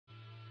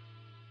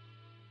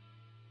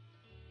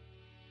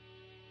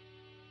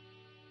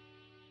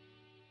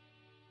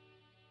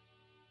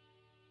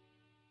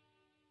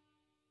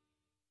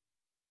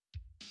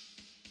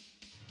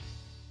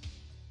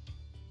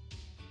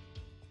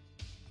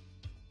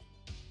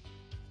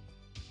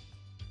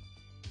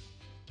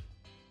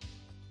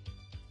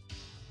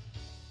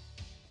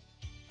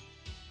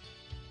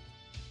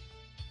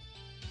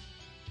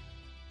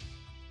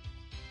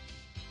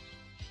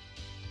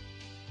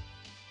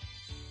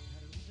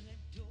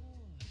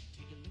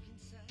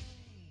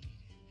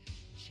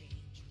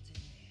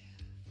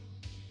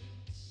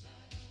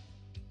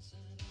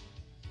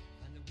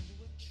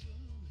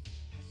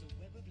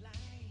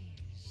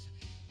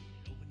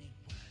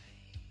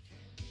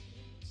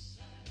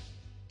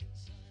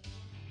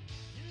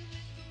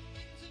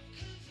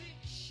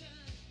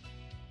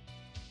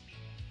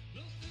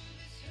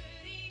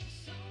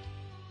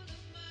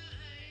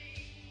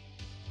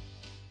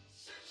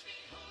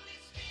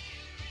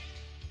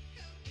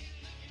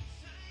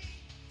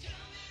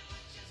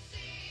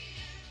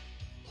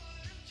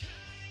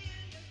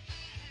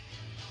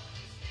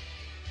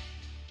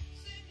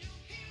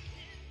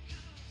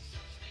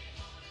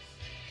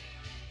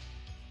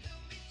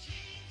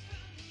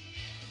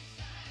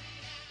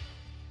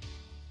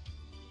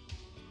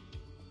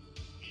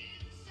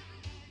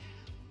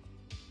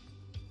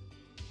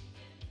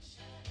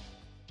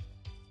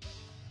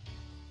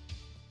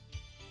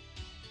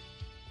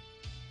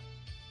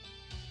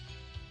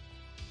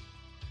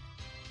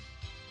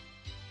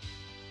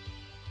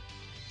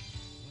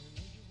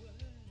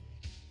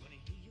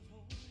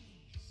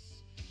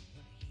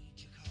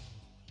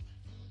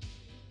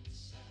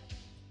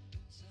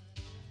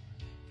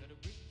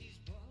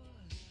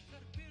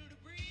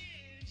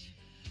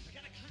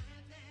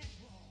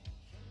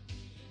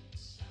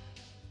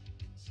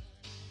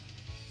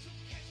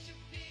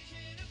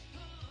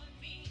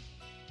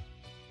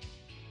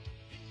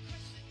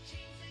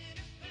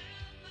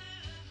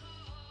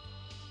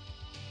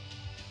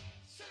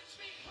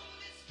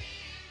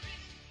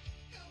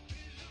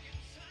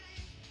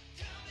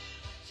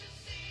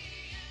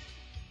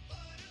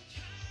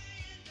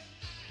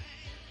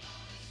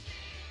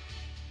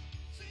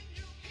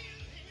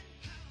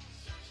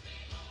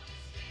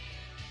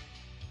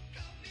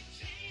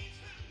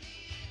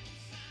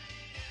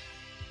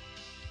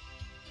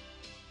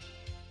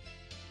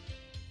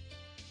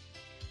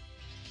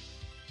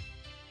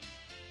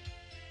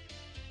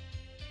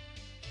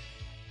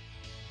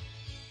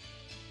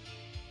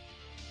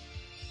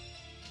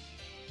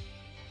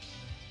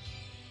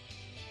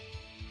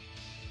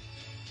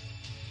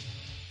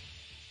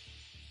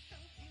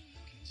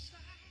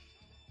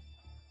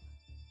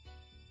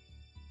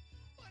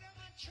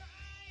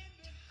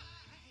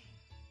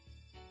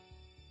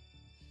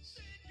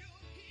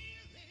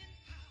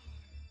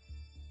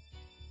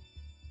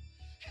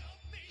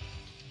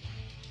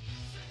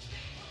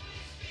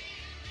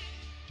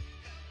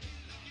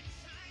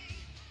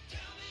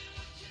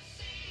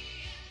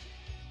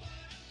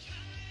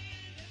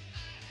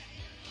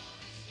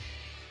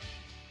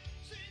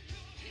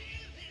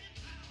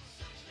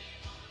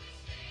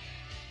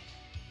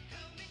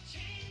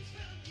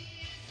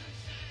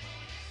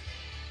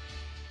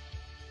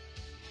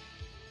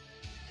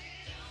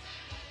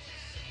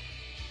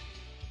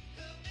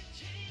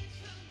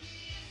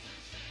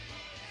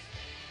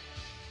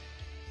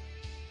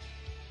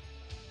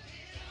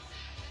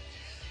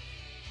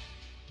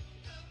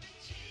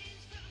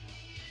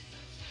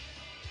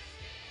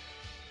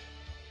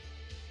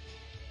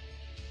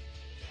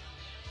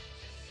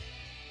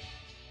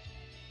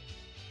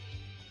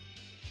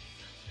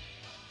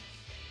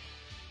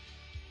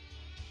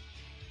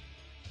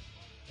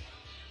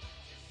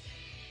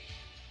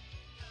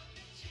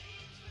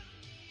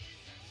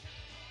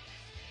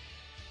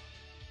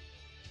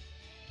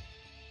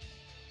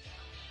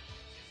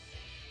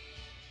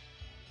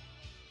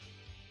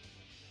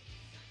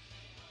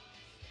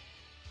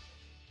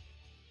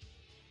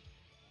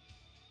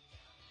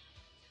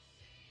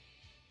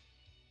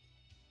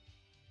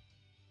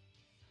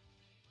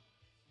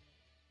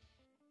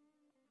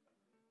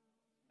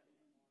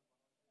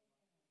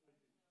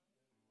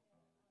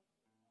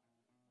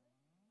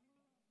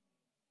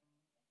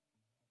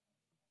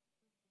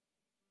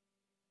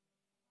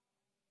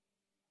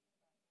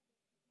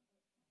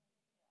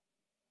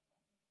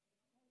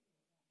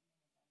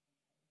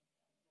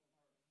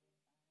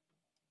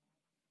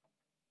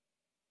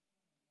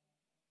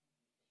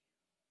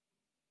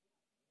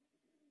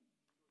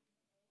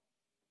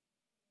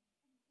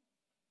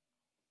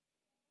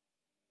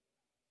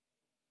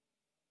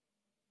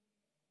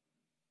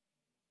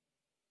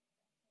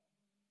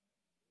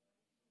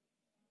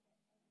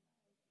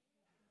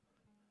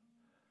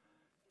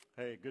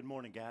Hey, good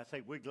morning, guys.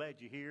 Hey, we're glad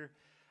you're here.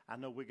 I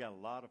know we got a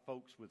lot of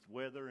folks with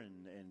weather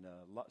and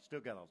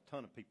still got a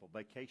ton of people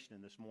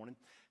vacationing this morning.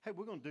 Hey,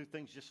 we're going to do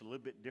things just a little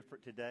bit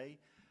different today.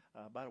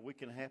 About a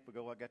week and a half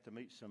ago, I got to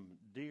meet some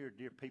dear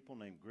people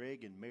named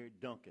Greg and Mary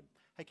Duncan.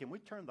 Hey, can we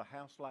turn the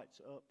house lights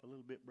up a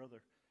little bit,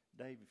 Brother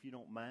Dave, if you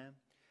don't mind?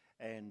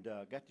 And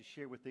got to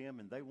share with them,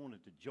 and they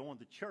wanted to join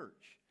the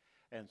church.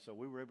 And so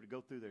we were able to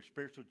go through their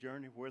spiritual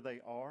journey, where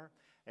they are,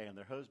 and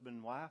their husband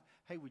and wife.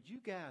 Hey, would you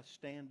guys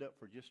stand up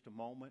for just a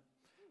moment?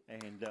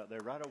 And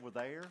they're right over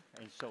there.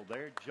 And so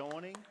they're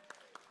joining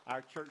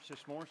our church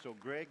this morning. So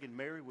Greg and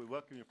Mary, we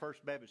welcome you to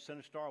First Baptist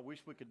Center Star. I wish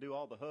we could do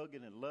all the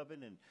hugging and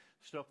loving and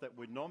stuff that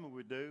we normally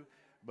would do.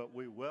 But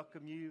we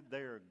welcome you. They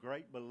are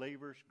great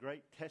believers,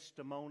 great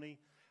testimony.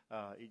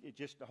 I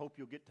hope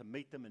you'll get to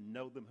meet them and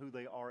know them, who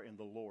they are in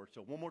the Lord.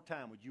 So one more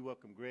time, would you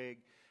welcome Greg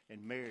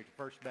and Mary to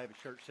First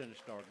Baptist Church Center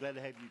Star. Glad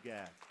to have you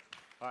guys.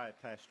 All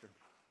right, Pastor.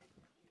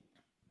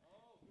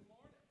 Oh, good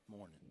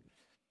morning. Morning.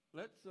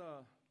 Let's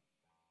worship.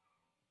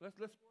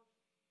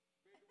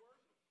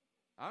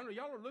 I don't know,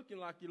 y'all are looking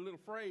like you're a little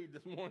afraid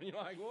this morning.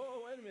 You're like,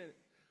 whoa, wait a minute.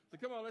 So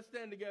come on, let's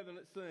stand together and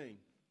let's sing.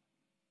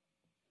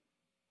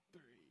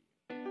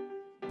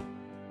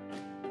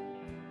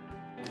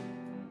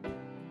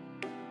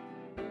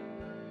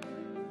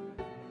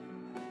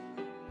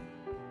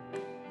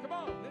 Come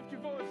on, lift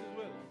your voices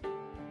with us.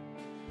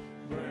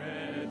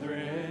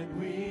 Brethren,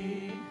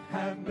 we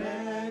have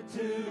met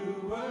to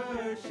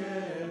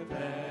worship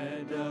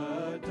and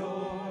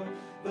adore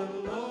the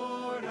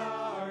Lord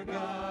our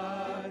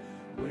God.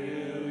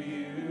 Will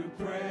you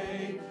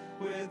pray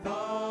with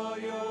all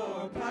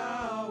your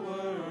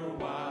power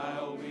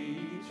while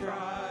we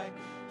try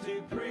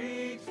to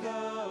preach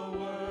the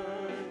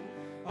word?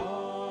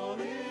 All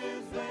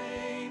is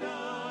vain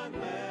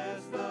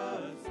unless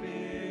the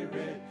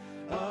Spirit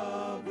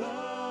of the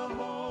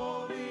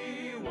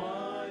Holy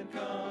One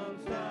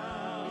comes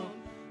down.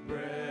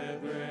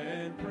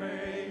 Brethren,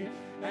 pray,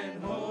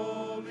 and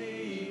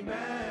holy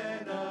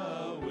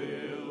manna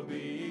will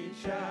be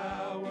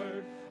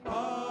showered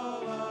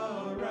all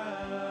around.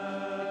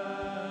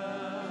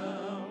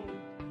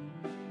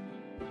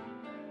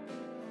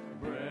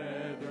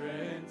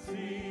 Brethren,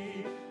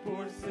 see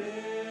poor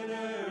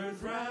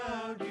sinners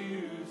round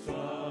you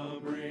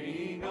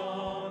slumbering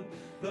on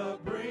the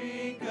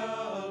brink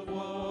of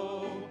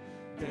woe.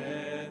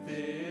 Death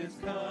is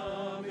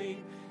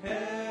coming,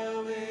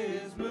 hell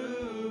is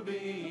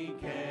moving.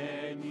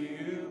 Can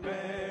you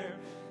bear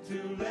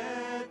to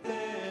let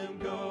them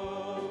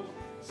go?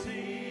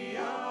 See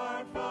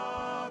our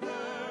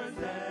fathers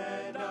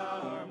and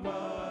our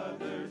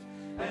mothers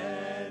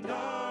and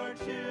our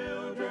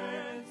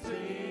children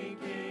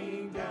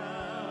sinking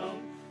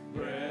down.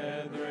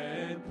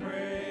 Brethren,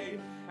 pray,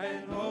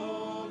 and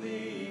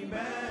holy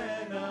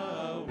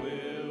manna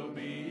will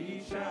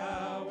be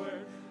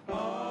showered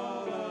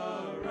all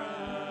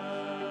around.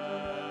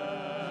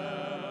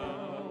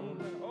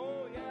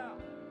 Oh, yeah.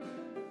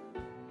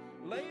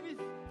 Ladies,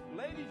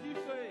 you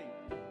sing.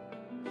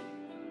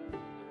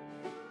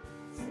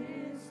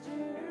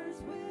 Sisters,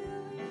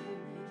 will you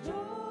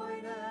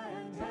join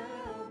and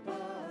help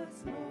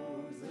us?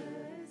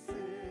 Moses'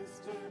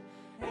 sister,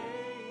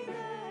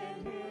 and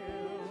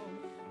Hill.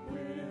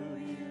 Will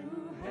you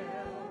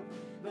help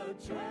the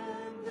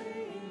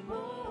trembling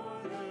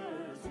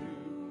mourners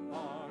who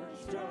are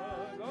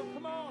struggling? Oh,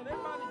 come on,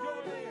 everybody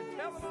join in.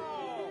 Tell them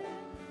all.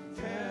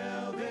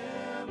 Tell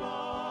them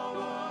all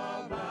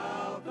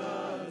about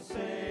the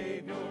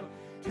Savior.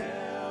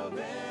 Tell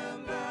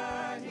them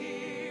that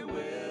He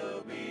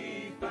will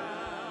be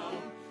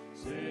found.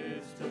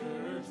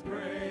 Sisters,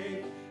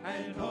 pray,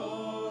 and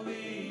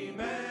holy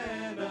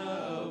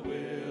manna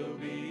will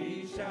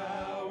be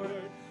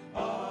showered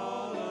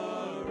all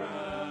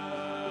around.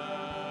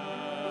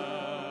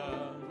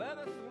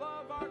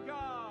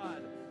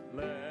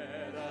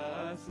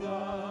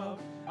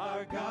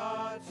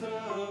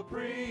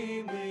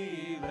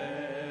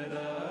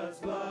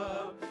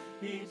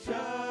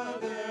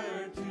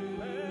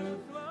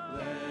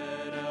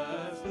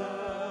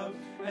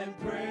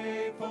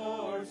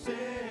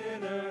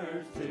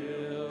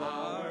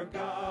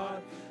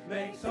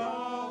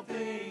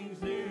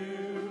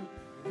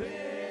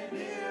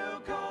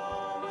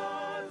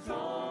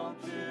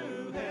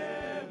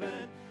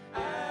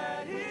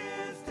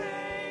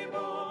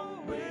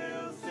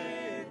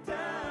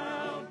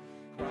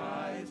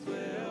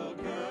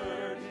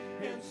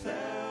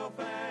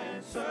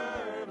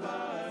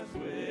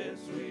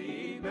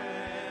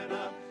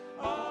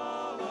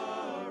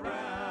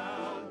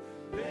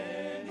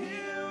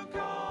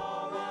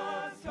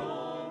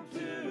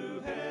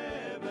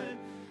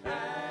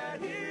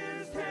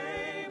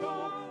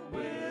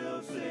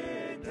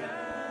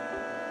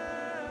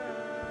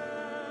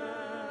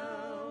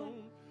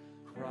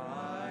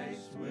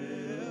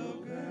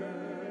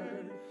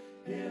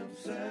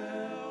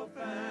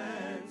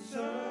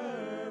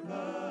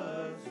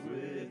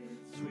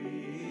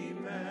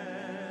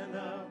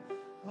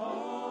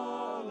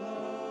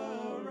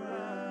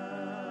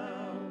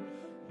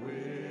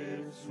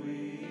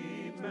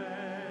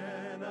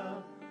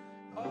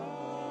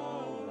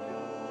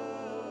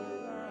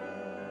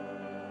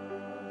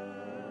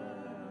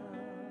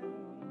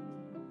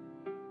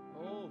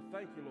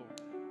 Thank you, Lord.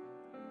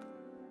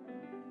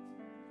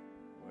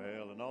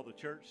 Well, and all the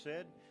church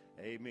said,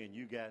 amen.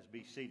 You guys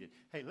be seated.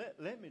 Hey,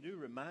 let me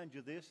remind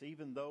you this,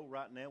 even though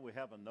right now we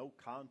have a no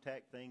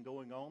contact thing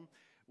going on,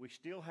 we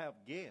still have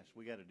guests.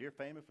 We got a dear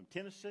family from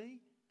Tennessee.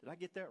 Did I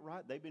get that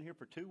right? They've been here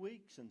for 2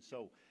 weeks, and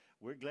so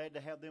we're glad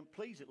to have them.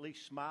 Please at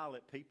least smile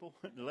at people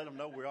and let them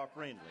know we are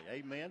friendly.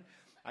 Amen.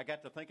 I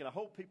got to thinking, I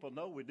hope people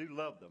know we do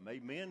love them.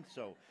 Amen.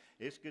 So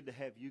it's good to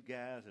have you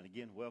guys, and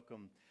again,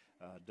 welcome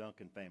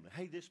Duncan family.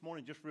 Hey, this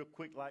morning, just real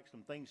quick, like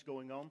some things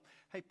going on.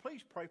 Hey,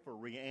 please pray for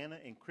Rihanna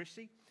and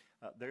Chrissy.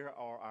 There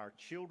are our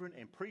children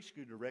and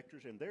preschool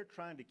directors, and they're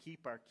trying to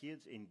keep our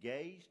kids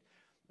engaged.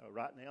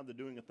 Right now, they're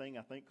doing a thing,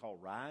 I think, called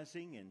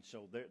Rising, and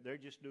so they're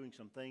just doing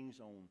some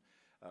things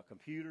on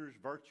computers,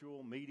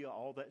 virtual media,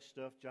 all that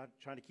stuff,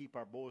 trying to keep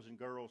our boys and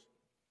girls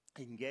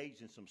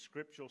engaged in some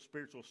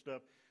spiritual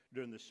stuff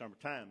during this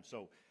summertime.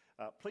 So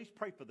please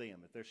pray for them.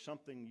 If there's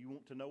something you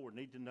want to know or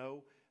need to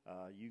know,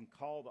 you can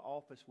call the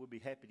office. We'll be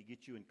happy to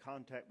get you in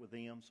contact with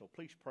them. So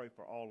please pray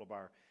for all of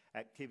our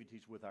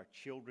activities with our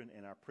children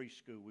and our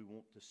preschool. We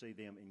want to see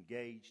them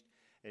engaged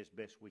as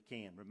best we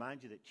can.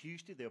 Remind you that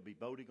Tuesday they'll be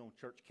voting on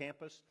church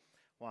campus.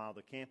 While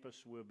the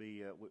campus will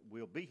be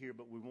here,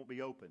 but we won't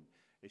be open.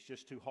 It's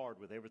just too hard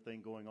with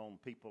everything going on,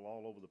 people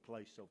all over the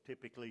place. So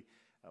typically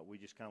we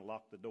just kind of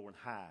lock the door and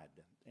hide,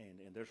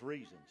 and there's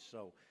reasons.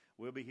 So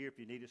we'll be here. If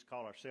you need us,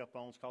 call our cell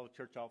phones, call the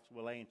church office.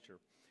 We'll answer.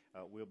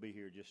 We'll be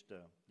here.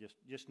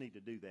 Just need to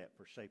do that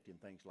for safety and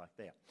things like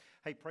that.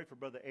 Hey, pray for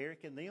Brother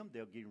Eric and them.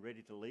 They're getting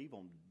ready to leave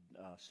on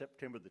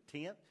September the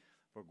 10th.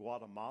 For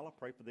Guatemala.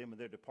 Pray for them and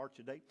their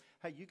departure date.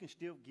 Hey, you can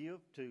still give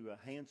to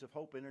Hands of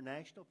Hope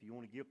International. If you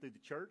want to give through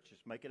the church,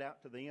 just make it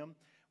out to them.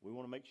 We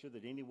want to make sure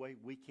that any way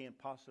we can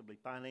possibly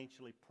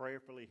financially,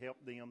 prayerfully help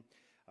them,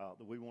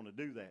 that we want to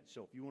do that.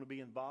 So if you want to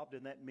be involved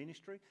in that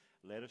ministry,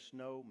 let us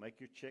know. Make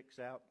your checks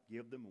out.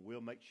 Give them, and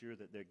we'll make sure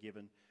that they're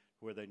given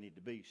where they need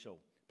to be. So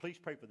please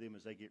pray for them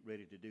as they get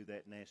ready to do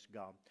that, and ask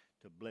God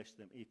to bless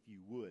them if you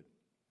would.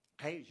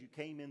 Hey, as you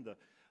came in the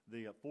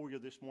foyer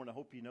this morning, I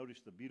hope you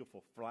noticed the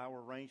beautiful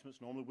flower arrangements.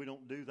 Normally we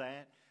don't do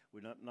that.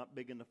 We're not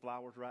big into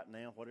flowers right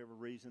now, whatever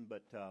reason,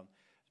 but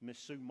Miss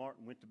Sue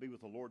Martin went to be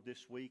with the Lord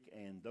this week,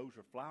 and those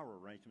are flower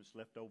arrangements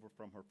left over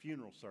from her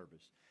funeral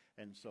service.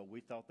 And so we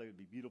thought they would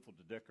be beautiful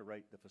to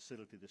decorate the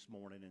facility this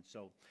morning. And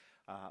so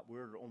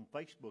we're on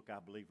Facebook, I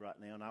believe, right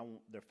now, and I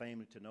want their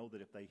family to know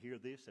that if they hear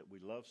this, that we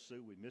love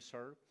Sue, we miss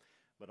her.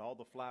 But all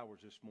the flowers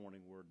this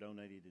morning were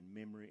donated in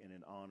memory and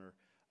in honor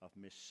of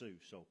Miss Sue.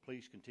 So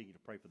please continue to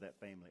pray for that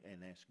family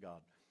and ask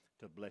God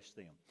to bless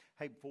them.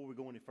 Hey, before we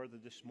go any further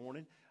this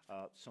morning,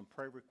 some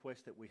prayer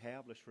requests that we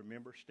have. Let's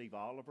remember Steve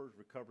Oliver is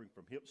recovering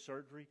from hip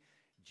surgery.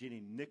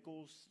 Jenny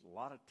Nichols, a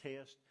lot of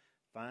tests.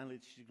 Finally,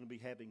 she's going to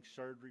be having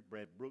surgery.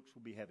 Brad Brooks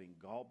will be having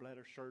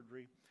gallbladder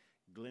surgery.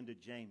 Glenda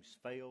James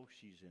Fail,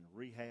 she's in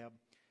rehab.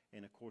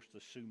 And, of course, the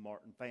Sue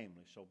Martin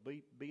family. So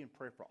be in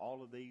prayer for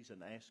all of these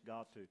and ask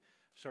God to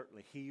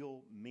certainly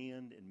heal,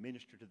 mend, and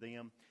minister to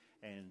them.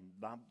 And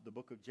the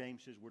book of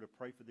James says we're to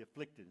pray for the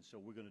afflicted. And so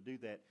we're going to do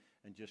that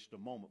in just a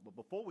moment. But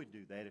before we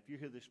do that, if you're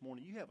here this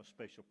morning, you have a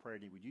special prayer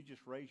need. Would you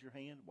just raise your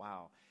hand?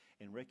 Wow.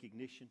 In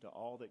recognition to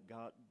all that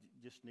God,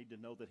 just need to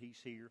know that he's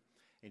here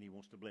and he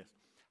wants to bless.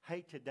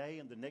 Hey, today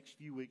and the next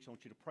few weeks, I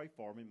want you to pray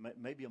for me.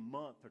 Maybe a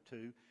month or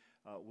two,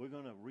 we're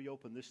going to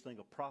reopen this thing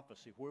of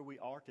prophecy. Where we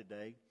are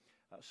today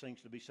seems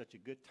to be such a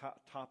good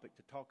topic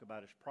to talk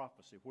about is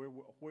prophecy.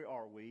 Where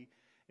are we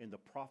in the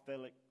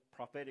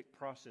prophetic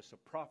process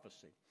of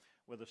prophecy?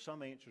 Well, there's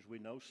some answers we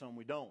know, some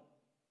we don't.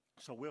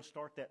 So we'll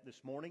start that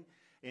this morning,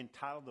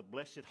 entitled The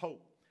Blessed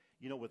Hope.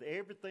 You know, with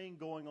everything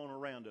going on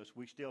around us,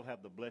 we still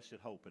have the blessed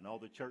hope. And all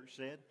the church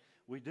said,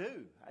 we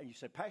do. You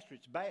say, Pastor,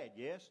 it's bad,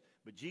 yes,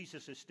 but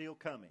Jesus is still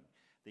coming.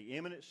 The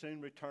imminent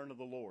soon return of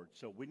the Lord.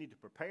 So we need to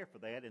prepare for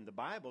that. And the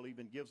Bible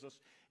even gives us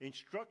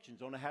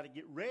instructions on how to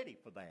get ready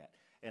for that.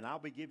 And I'll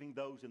be giving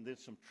those and then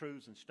some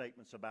truths and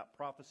statements about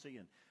prophecy.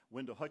 And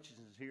Wendell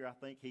Hutchinson's here. I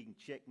think he can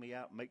check me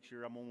out and make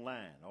sure I'm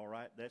online. All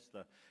right.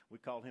 We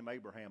call him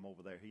Abraham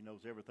over there. He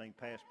knows everything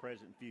past,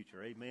 present, and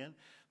future. Amen.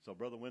 So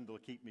Brother Wendell will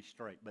keep me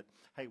straight. But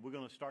hey, we're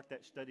going to start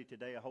that study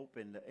today, I hope.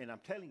 And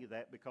I'm telling you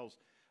that because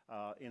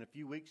in a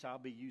few weeks I'll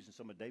be using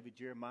some of David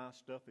Jeremiah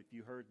stuff. If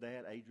you heard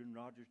that, Adrian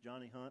Rogers,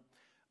 Johnny Hunt.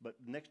 But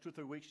next 2 or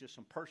 3 weeks, just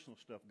some personal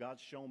stuff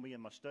God's shown me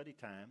in my study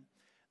time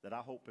that I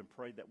hope and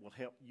pray that will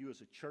help you as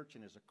a church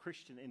and as a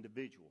Christian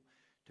individual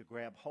to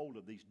grab hold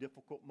of these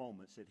difficult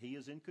moments that he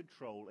is in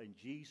control and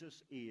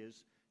Jesus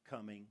is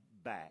coming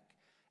back.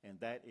 And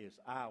that is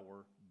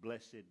our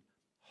blessed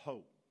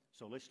hope.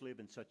 So let's live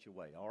in such a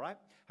way, all right?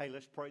 Hey,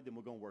 let's pray, then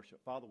we're going to worship.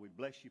 Father, we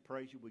bless you,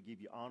 praise you. We give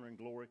you honor and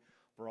glory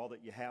for all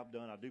that you have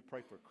done. I do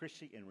pray for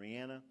Chrissy and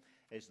Rihanna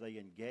as they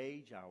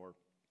engage our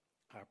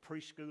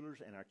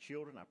preschoolers and our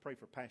children. I pray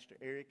for Pastor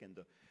Eric and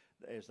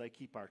as they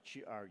keep our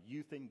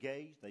youth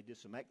engaged. They did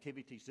some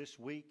activities this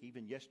week,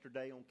 even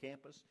yesterday on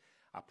campus.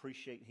 I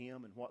appreciate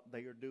him and what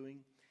they are doing.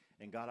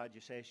 And God, I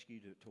just ask you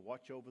to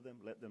watch over them,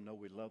 let them know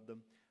we love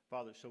them.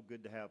 Father, it's so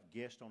good to have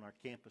guests on our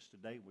campus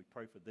today. We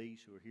pray for these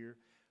who are here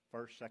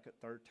first, second,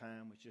 third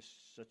time was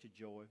just such a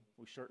joy.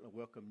 We certainly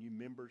welcome new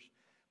members.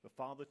 But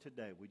Father,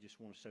 today we just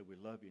want to say we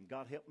love you. And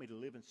God, help me to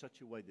live in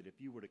such a way that if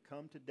you were to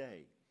come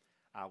today,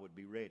 I would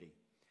be ready.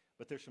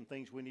 But there's some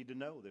things we need to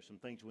know. There's some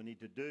things we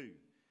need to do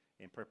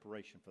in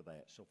preparation for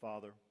that. So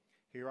Father,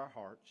 hear our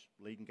hearts,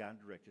 lead and guide and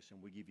direct us,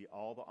 and we give you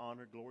all the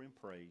honor, glory, and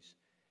praise.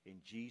 In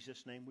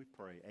Jesus' name we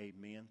pray.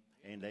 Amen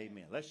and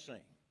amen. Let's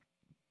sing.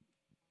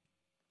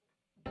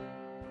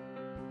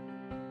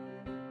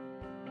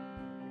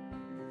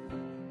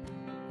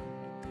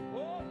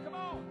 Oh, come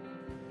on.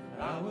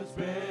 I was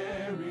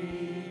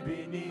buried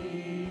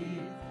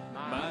beneath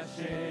my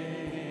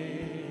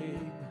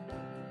shame.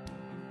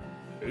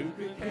 Who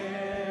could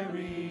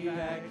carry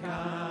that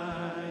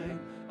kind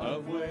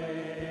of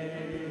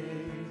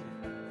weight?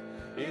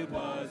 It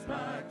was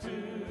my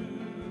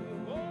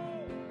tomb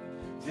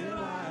till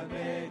I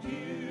met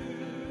you.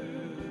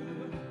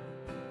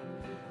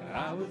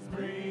 I was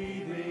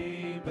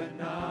breathing but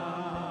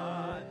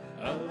not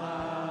alive.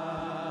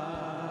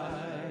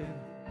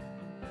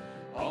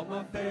 All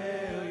my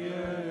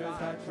failures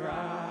I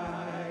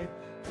tried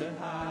to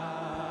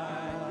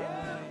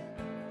hide.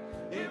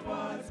 It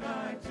was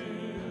my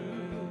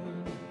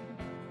tomb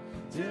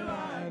till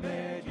I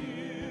met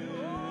you.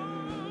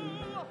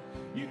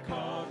 You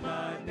called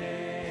my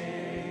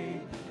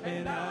name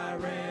and I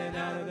ran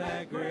out of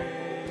that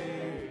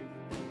grave,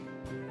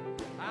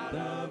 out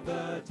of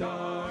the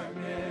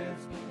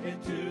darkness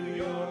into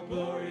your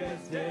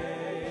glorious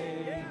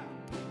day.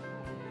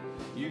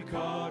 You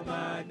called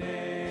my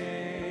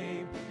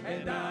name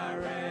and I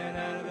ran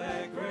out of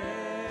that grave,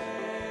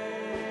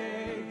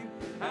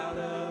 out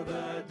of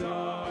the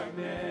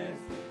darkness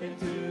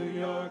into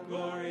your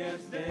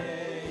glorious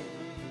day.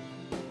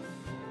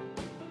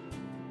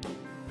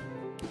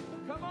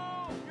 Come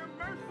on, your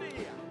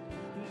mercy.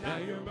 Now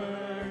your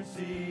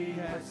mercy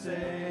has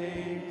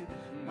saved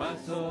my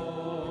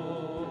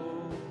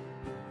soul.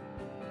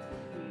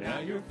 Now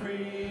your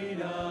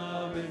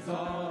freedom is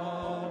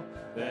all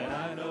that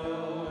I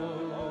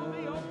know.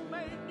 The old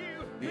made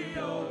new.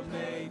 The old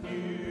made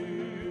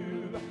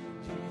new.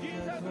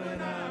 Jesus,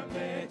 when I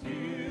met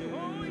you,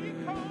 Oh, you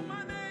called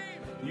my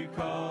name. you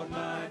called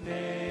my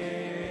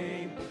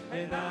name,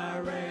 and I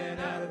ran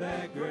out of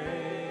that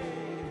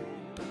grave,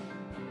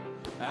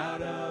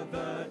 out of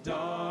the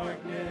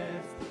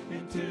darkness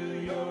into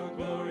your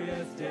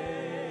glorious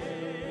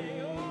day.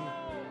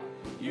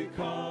 You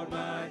called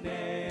my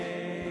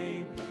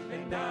name,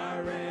 and I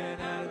ran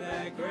out of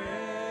that grave,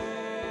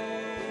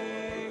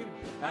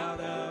 out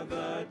of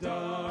the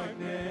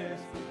darkness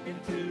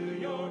into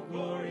your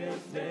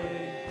glorious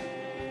day.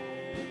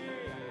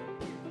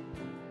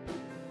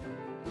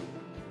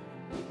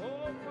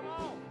 Oh, come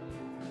on.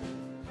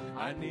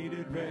 I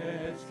needed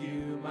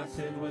rescue, my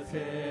sin was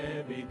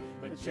heavy,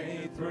 but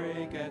chains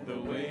break at the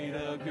weight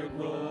of your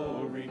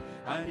glory.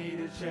 I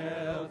needed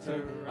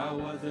shelter, I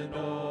was an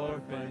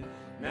orphan.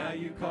 Now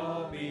you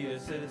call me a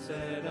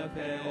citizen of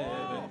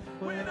heaven.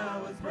 When I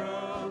was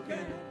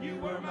broken, you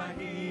were my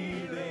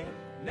healing.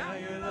 Now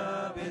your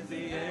love is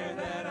the air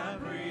that I'm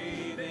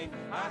breathing.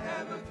 I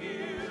have a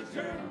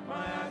future,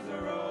 my eyes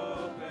are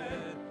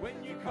open.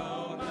 When you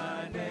call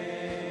my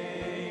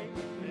name,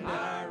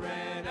 I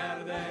ran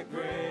out of that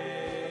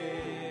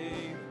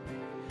grave,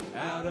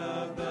 out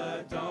of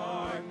the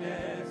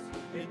darkness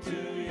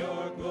into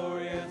your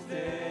glorious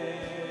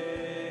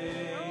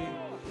day.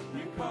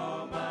 You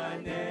call my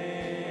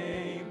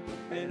name,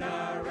 and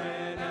I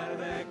ran out of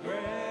that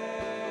grave,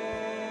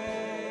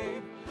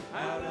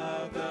 out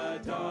of the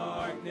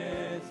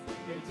darkness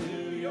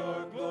into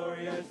your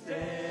glorious day.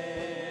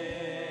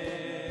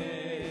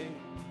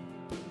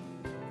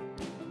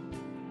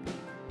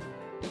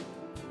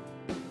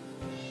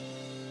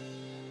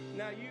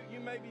 Now you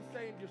may be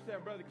saying to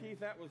yourself, Brother Keith,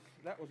 that was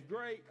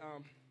great,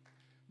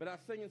 but I was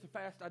singing so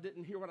fast I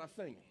didn't hear what I was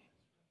singing.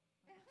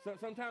 So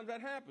sometimes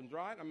that happens,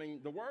 right? I mean,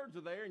 the words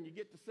are there, and you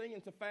get to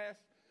singing so fast,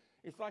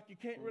 it's like you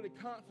can't really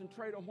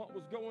concentrate on what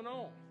was going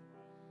on.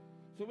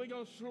 So we're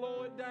going to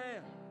slow it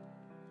down,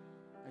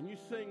 and you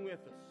sing with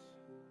us.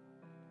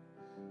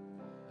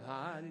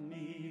 I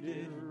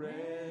needed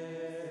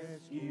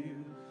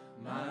rescue,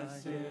 my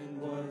sin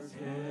was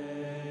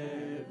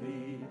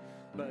heavy,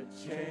 but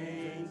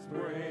chains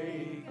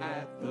break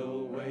at the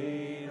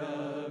weight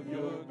of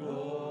your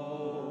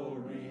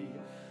glory.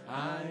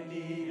 I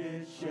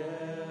needed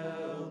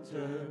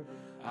shelter,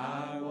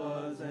 I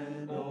was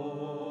an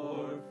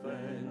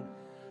orphan.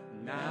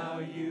 Now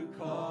you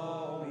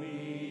call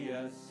me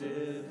a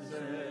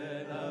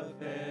citizen of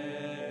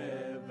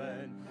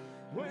heaven.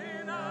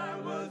 When I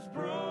was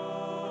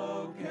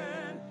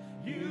broken,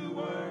 you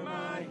were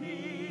my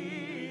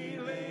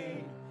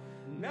healing.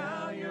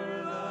 Now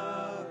your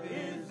love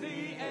is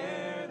the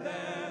air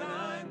that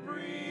I'm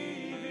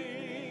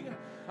breathing.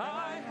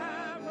 I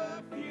have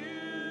a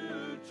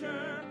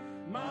future,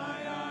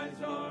 my eyes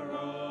are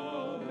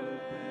open.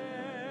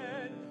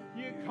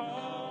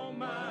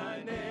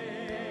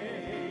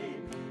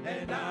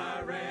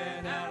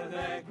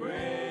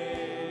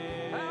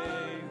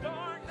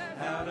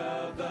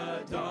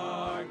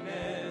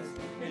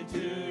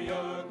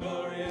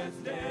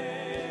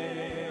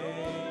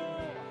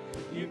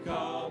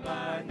 called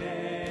my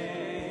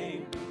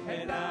name,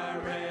 and I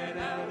ran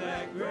out of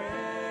that grave,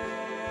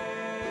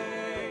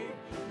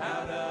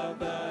 out of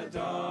the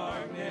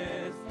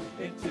darkness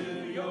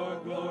into your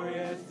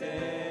glorious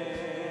day.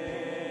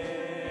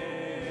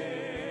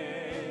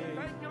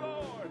 Thank you,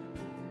 Lord.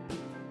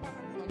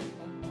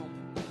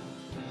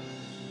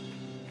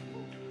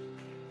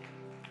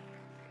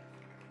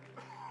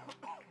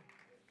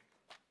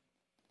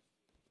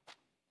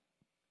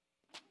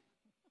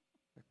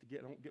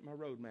 Don't get my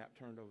road map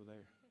turned over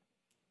there.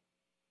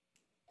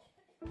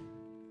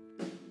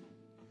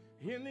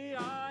 In the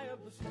eye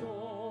of the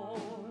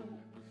storm,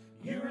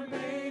 You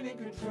remain in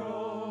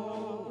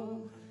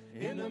control.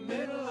 In the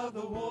middle of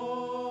the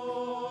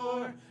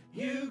war,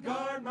 you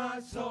guard my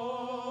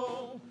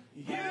soul.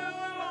 You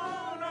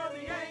alone are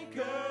the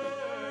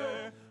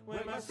anchor when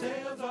my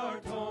sails are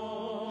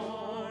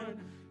torn.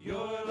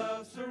 Your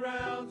love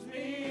surrounds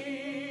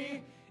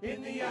me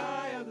in the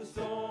eye of the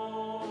storm.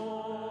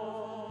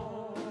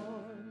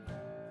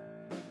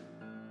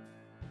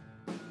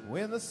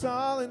 When the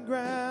solid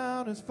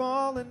ground is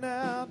falling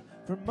out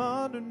from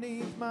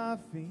underneath my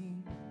feet,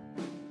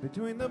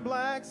 between the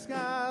black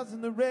skies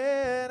and the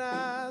red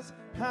eyes,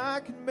 I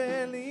can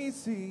barely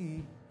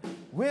see.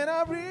 When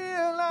I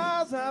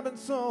realize I've been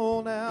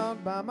sold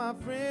out by my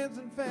friends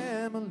and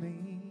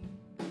family,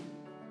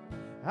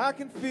 I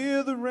can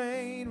feel the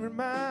rain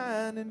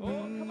reminding me.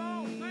 come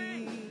on,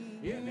 sing.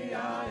 In the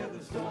eye of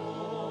the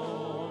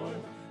storm,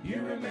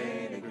 you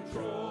remain in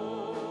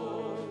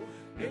control.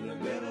 In the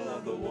middle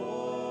of the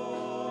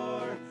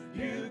war,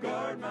 you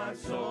guard my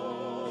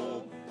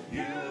soul.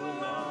 You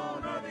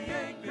alone are the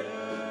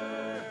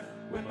anchor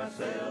when my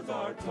sails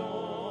are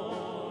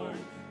torn.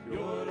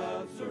 Your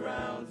love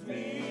surrounds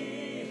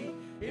me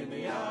in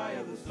the eye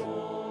of the storm.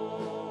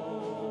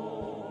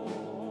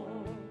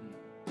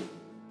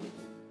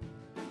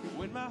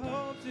 When my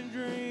hopes and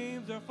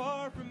dreams are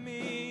far from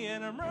me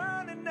and I'm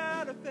running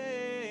out of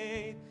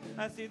faith,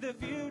 I see the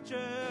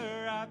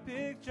future I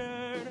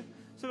pictured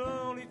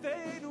slowly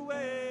fade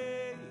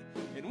away.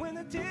 And when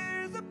the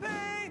tears of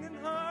pain and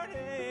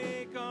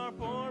heartache are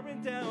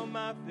pouring down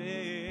my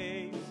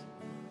face,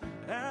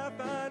 I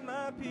find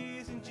my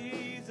peace in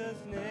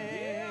Jesus'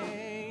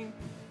 name.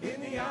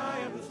 In the eye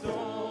of the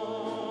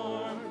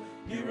storm,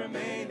 you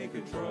remain in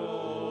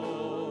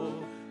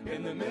control.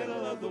 In the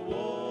middle of the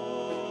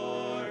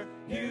war,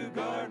 you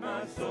guard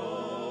my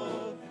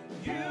soul.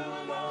 You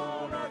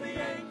alone are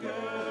the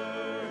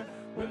anchor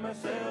when my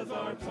sails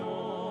are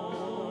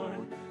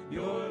torn.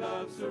 Your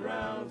love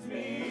surrounds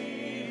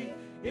me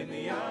in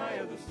the eye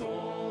of the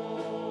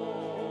storm.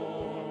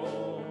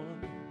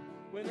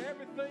 When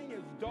everything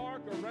is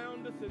dark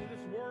around us in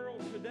this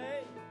world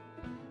today,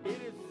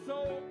 it is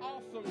so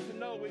awesome to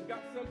know we've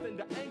got something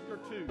to anchor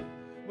to.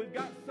 We've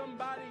got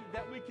somebody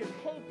that we can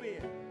hope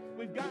in.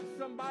 We've got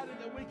somebody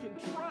that we can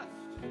trust,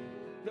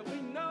 that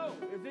we know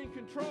is in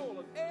control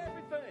of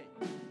everything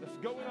that's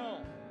going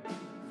on.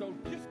 So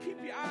just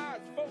keep your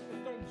eyes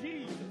focused on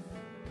Jesus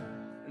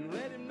and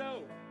let him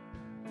know.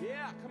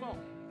 Yeah, come on.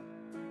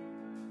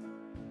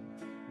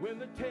 When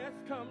the test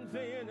comes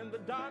in and the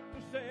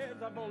doctor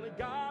says I've only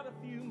got a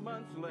few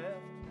months left,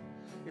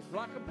 it's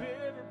like a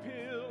bitter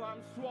pill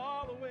I'm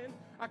swallowing.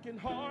 I can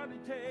hardly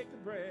take a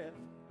breath.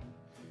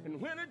 And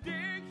when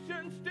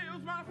addiction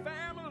steals my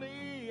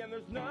family and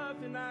there's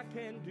nothing I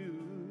can do,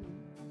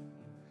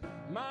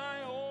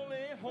 my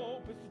only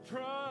hope is to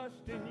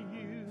trust in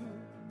you.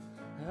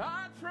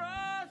 I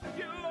trust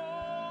you,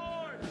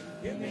 Lord.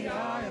 In the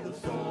eye of the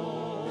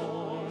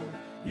storm,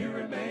 you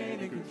remain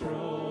in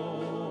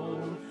control.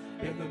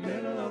 In the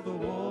middle of the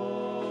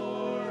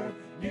war,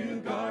 you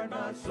guard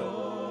my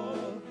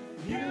soul.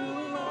 You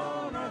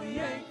alone are the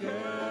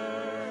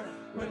anchor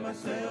when my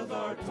sails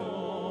are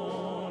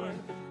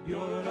torn.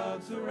 Your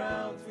love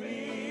surrounds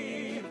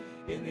me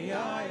in the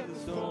eye of the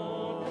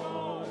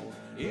storm.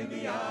 In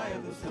the eye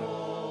of the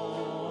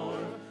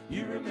storm,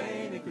 you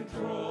remain in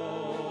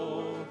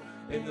control.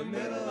 In the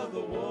middle of the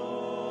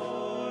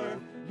war,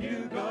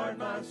 you guard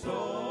my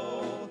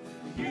soul.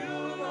 You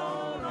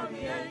alone are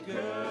the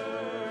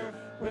anchor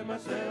when my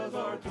sails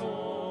are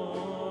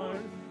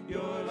torn.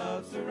 Your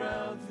love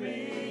surrounds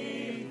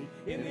me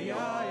in the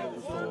eye of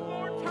the storm.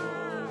 One more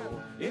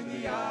time. In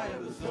the eye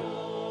of the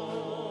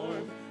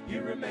storm,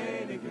 you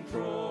remain in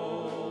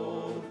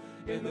control.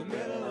 In the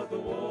middle of the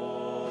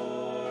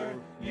war,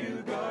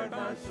 you guard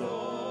my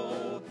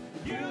soul.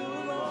 You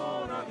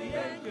alone are the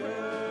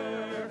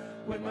anchor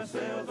when my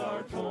sails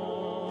are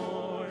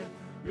torn.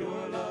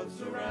 Your love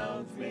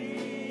surrounds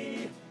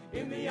me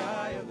in the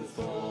eye of the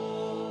storm.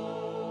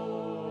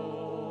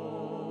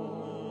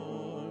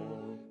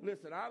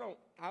 Listen, I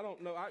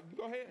don't know.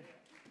 Go ahead.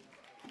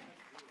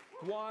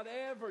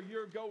 Whatever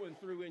you're going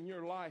through in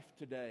your life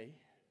today,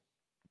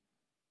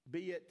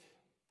 be it,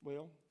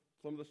 well,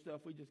 some of the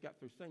stuff we just got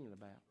through singing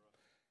about,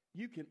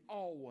 you can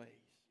always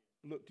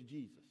look to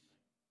Jesus.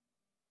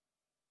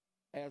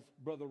 As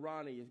Brother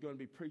Ronnie is going to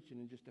be preaching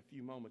in just a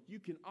few moments, you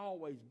can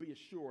always be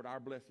assured our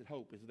blessed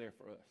hope is there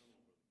for us.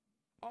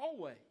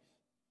 Always.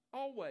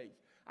 Always.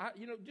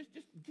 Just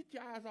get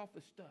your eyes off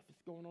the stuff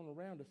that's going on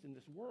around us in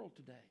this world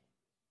today.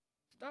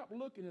 Stop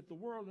looking at the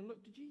world and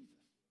look to Jesus.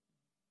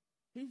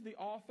 He's the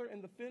author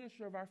and the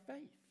finisher of our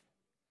faith.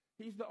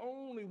 He's the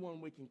only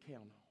one we can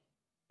count on.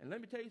 And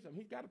let me tell you something,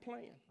 he's got a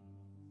plan.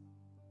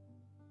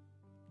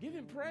 Give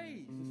him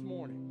praise this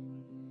morning.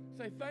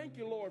 Say, thank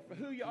you, Lord, for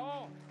who you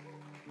are.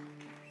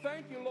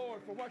 Thank you,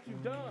 Lord, for what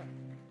you've done.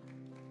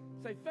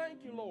 Say,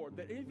 thank you, Lord,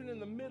 that even in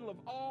the middle of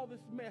all this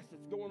mess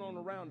that's going on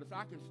around us,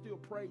 I can still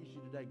praise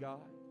you today,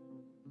 God.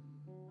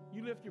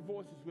 You lift your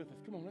voices with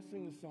us. Come on, let's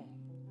sing this song.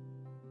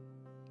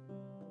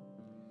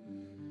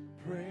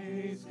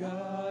 Praise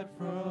God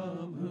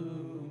from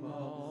whom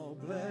all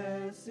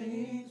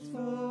blessings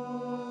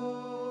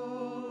flow.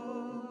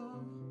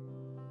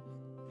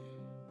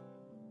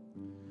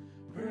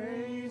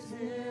 Praise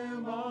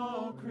him,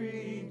 all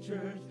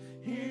creatures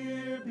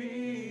here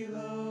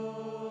below.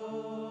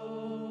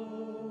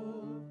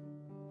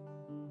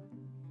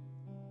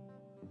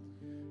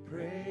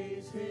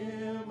 Praise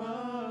him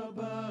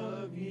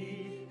above,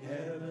 ye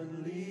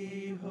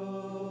heavenly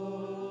hosts.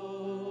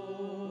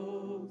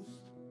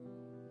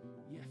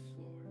 Yes,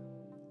 Lord.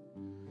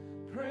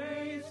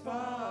 Praise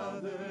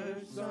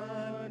Father,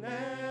 Son,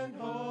 and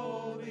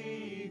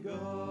Holy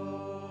Ghost.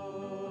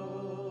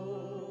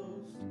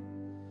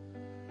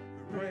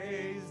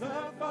 Praise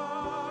the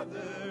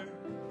Father,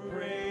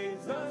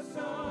 praise the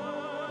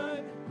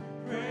Son,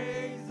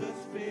 praise the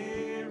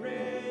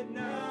Spirit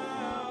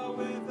now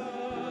with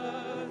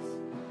us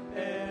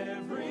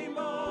every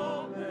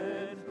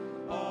moment,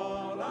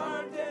 all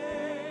our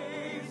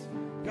days.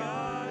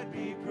 God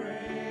be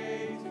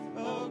praised,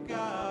 oh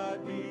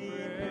God be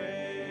praised.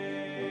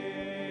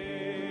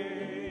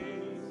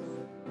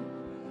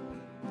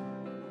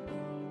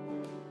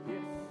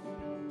 Yes.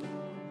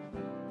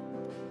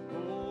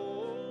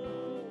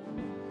 Oh,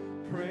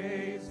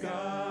 Praise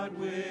God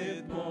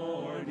with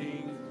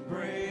morning's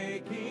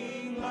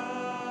breaking light.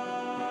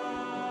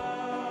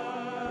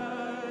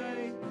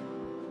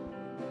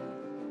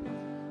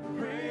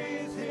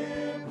 Praise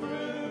him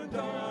through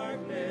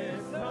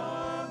darkness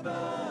of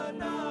the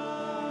night.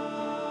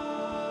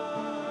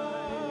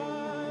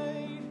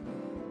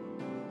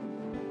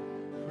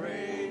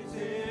 Praise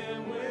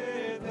him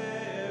with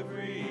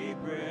every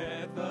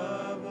breath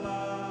of life.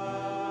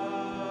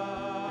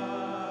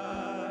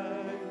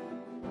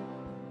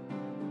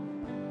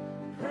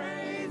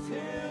 Praise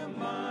him,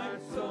 my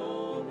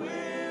soul,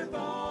 with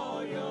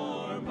all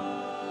your might.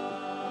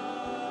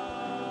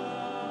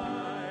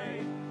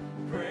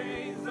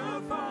 Praise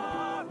the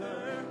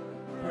Father,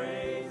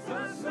 praise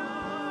the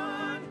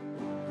Son,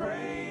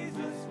 praise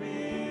the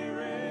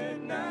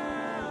Spirit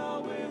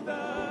now with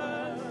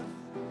us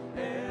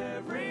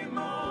every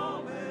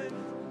moment,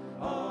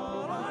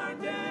 all our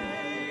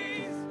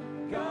days.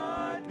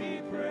 God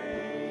be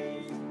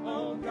praised,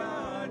 oh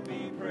God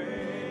be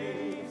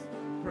praised.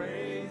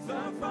 Praise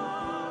the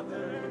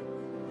Father,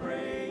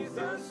 praise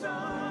the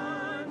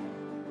Son,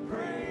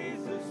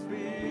 praise the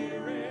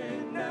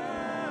Spirit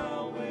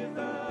now with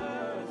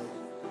us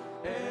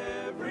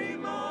every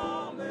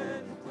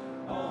moment,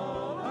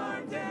 all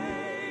our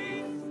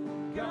days.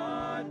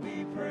 God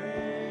be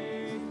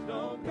praised,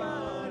 oh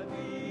God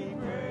be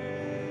praised.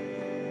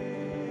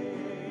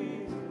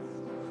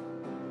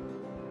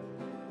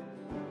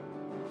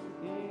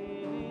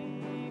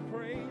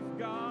 Praise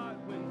God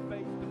when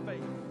face to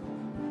face.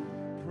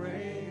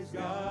 Praise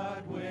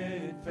God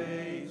when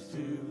face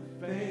to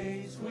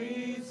face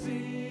we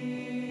see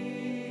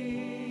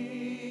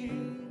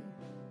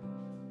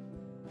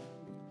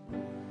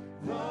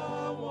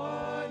the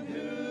one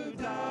who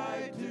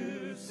died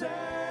to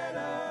set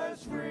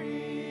us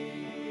free.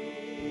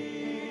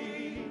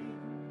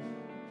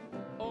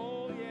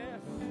 Oh,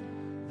 yes.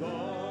 The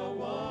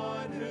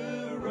one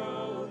who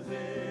rose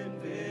in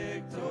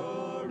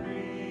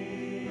victory.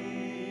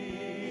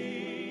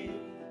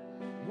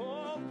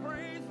 Oh,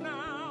 praise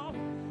now.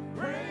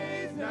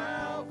 Praise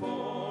now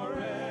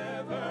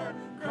forever,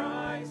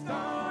 Christ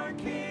our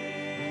King.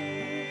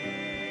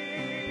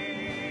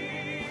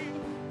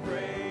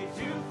 Praise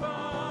you,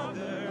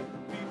 Father,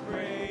 we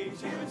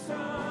praise you,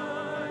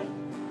 Son,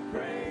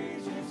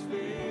 praise you,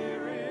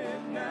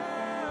 Spirit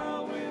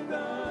now with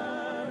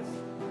us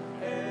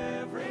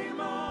every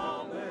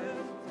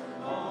moment,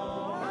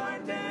 all our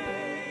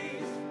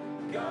days.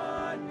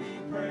 God be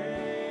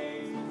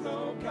praised,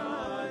 oh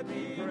God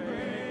be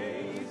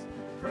praised.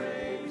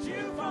 Praise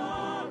you,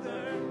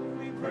 Father,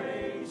 we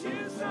praise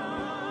you,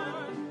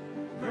 Son,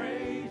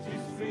 praise you,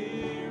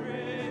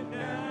 Spirit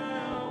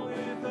now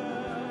with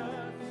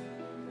us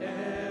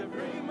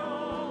every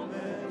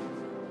moment,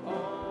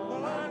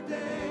 all our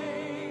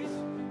days.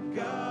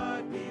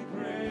 God be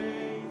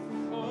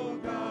praised, oh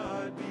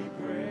God be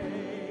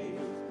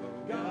praised.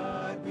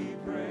 God be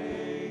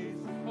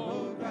praised,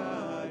 oh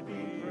God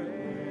be praised.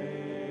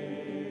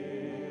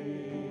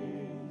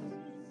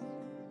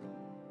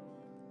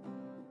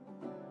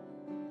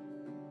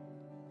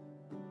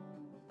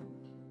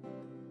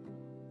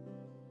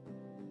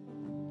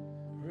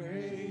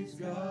 Praise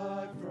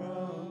God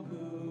from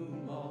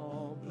whom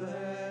all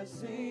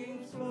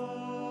blessings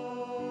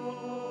flow.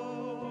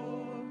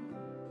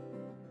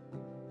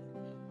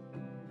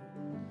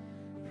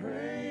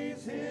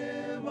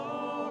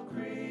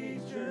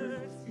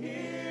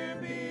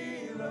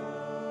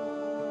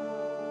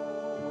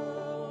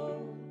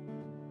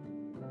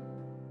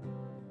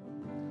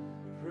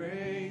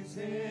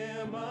 Raise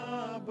him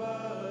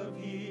above,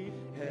 ye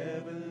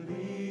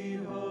heavenly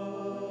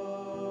hosts.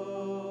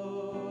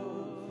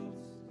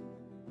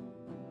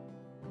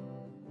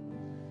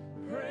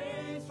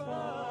 Praise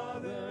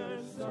Father,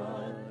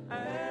 Son,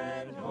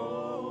 and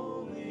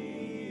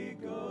Holy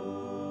Ghost.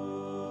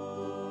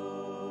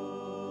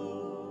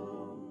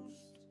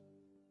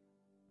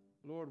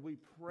 Lord, we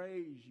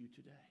praise you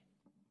today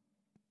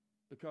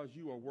because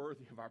you are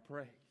worthy of our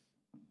praise.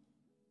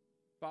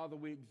 Father,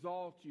 we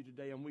exalt you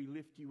today and we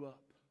lift you up.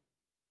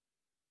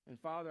 And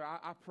Father,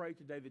 I pray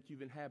today that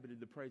you've inhabited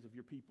the praise of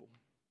your people.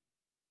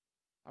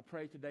 I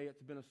pray today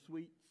it's been a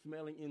sweet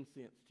smelling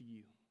incense to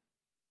you.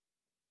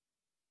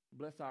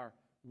 Bless our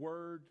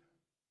word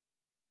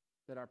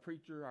that our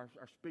preacher, our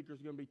speaker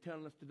is going to be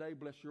telling us today.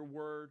 Bless your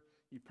word.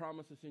 You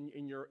promise us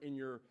in your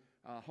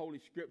holy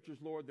scriptures,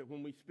 Lord, that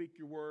when we speak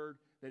your word,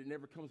 that it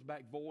never comes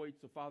back void.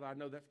 So, Father, I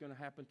know that's going to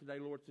happen today,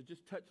 Lord. So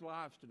just touch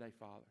lives today,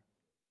 Father.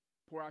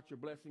 Pour out your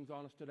blessings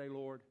on us today,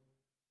 Lord.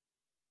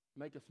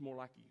 Make us more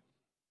like you.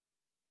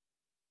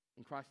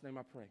 In Christ's name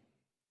I pray.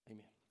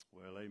 Amen.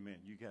 Well, amen.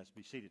 You guys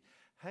be seated.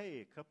 Hey,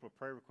 a couple of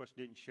prayer requests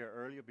didn't share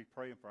earlier. Be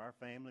praying for our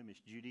family. Miss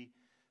Judy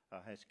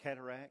has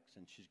cataracts,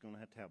 and she's going to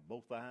have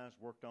both eyes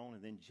worked on.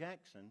 And then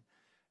Jackson,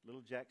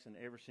 little Jackson,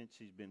 ever since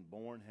he's been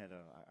born, had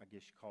I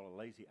guess you call it a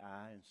lazy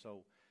eye. And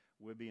so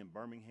we'll be in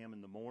Birmingham in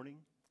the morning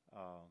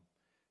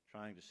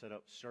trying to set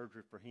up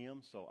surgery for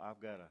him. So I've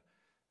got to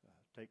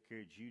take care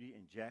of Judy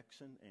and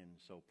Jackson, and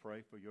so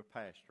pray for your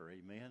pastor,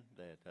 amen,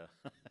 that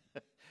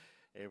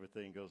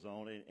everything goes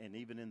on. And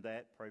even in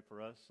that, pray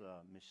for us.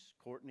 Miss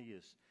Courtney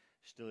is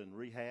still in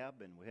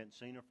rehab, and we hadn't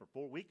seen her for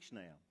 4 weeks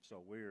now.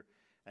 So we're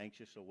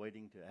anxious,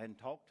 awaiting I hadn't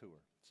talked to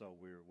her, so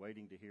we're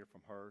waiting to hear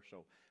from her.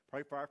 So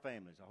pray for our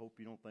families. I hope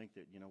you don't think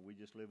that, we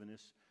just live in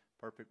this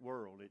perfect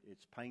world.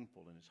 It's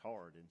painful and it's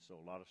hard, and so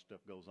a lot of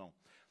stuff goes on.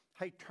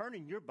 Hey, turn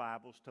in your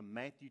Bibles to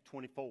Matthew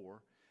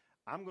 24.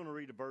 I'm going to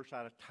read a verse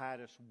out of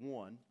Titus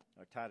 1,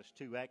 or Titus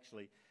 2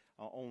 actually,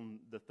 on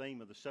the theme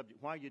of the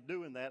subject. While you're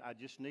doing that, I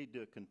just need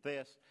to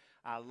confess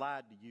I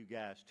lied to you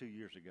guys 2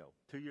 years ago.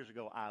 2 years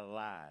ago, I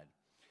lied.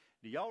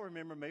 Do y'all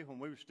remember me when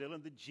we were still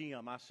in the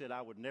gym? I said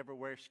I would never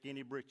wear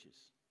skinny britches.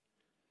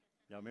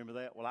 Y'all remember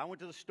that? Well, I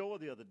went to the store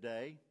the other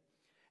day,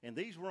 and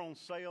these were on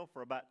sale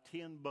for about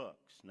 $10.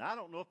 Now, I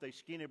don't know if they're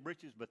skinny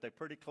britches, but they're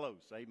pretty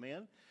close.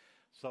 Amen?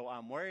 So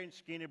I'm wearing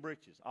skinny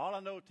britches. All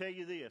I know to tell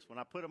you this, when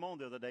I put them on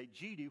the other day,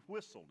 Judy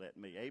whistled at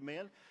me.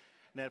 Amen?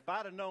 Now, if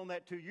I'd have known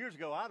that 2 years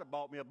ago, I'd have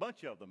bought me a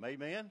bunch of them.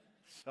 Amen?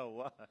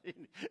 So,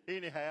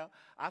 anyhow,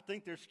 I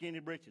think they're skinny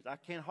britches. I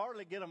can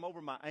hardly get them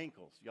over my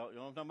ankles. Y'all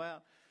know what I'm talking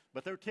about?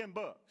 But they're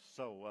 $10.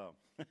 So,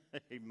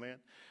 amen.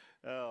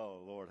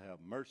 Oh, Lord,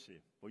 have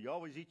mercy. Well, you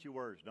always eat your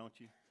words, don't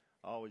you?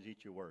 Always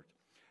eat your words.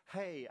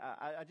 Hey,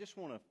 I just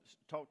want to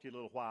talk to you a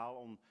little while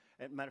on,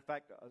 as a matter of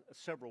fact,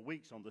 several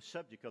weeks on the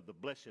subject of the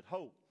blessed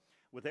hope.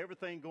 With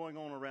everything going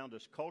on around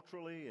us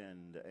culturally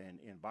and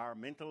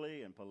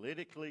environmentally and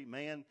politically,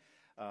 man,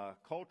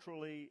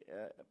 culturally,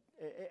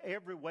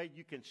 every way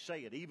you can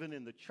say it, even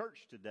in the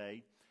church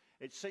today,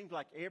 it seems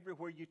like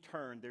everywhere you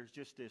turn, there's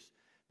just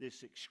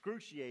this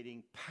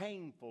excruciating,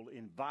 painful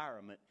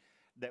environment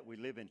that we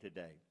live in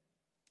today.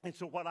 And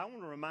so what I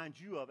want to remind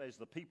you of as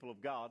the people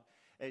of God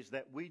is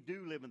that we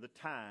do live in the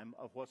time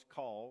of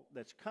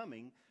that's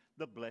coming,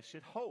 the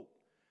blessed hope.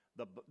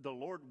 The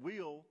Lord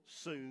will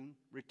soon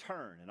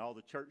return. And all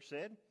the church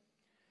said?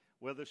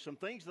 Well, there's some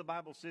things the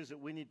Bible says that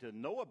we need to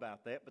know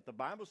about that, but the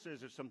Bible says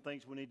there's some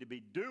things we need to be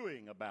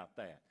doing about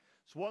that.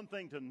 It's one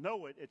thing to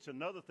know it. It's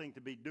another thing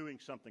to be doing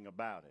something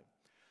about it.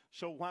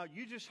 So while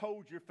you just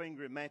hold your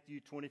finger in Matthew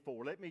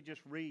 24, let me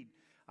just read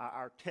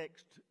our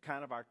text,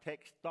 kind of our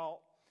text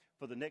thought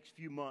for the next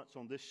few months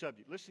on this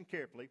subject. Listen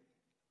carefully.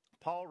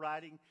 Paul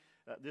writing,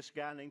 this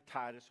guy named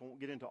Titus, I won't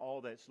get into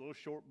all that. It's a little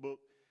short book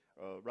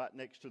right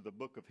next to the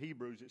book of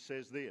Hebrews. It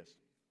says this,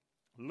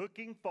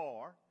 looking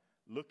for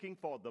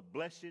the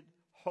blessed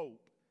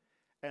hope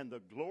and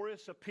the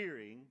glorious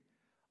appearing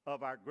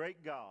of our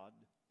great God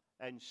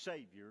and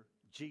Savior,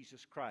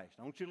 Jesus Christ.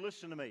 I want you to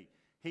listen to me.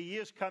 He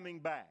is coming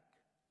back.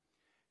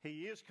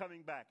 He is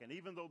coming back. And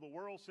even though the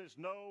world says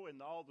no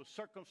and all the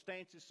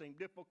circumstances seem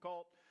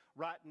difficult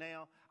right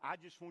now, I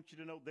just want you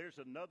to know there's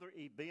another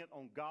event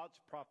on God's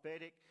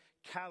prophetic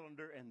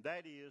calendar, and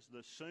that is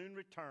the soon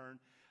return.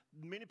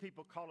 Many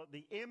people call it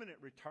the imminent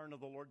return of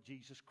the Lord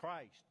Jesus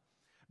Christ.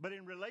 But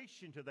in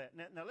relation to that,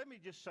 now let me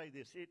just say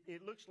this.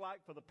 It looks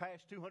like for the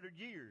past 200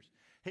 years,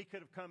 he could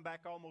have come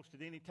back almost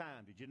at any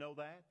time. Did you know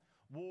that?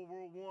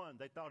 World War I,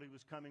 they thought he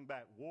was coming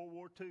back. World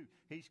War II,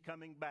 he's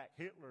coming back.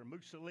 Hitler,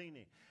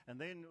 Mussolini. And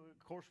then,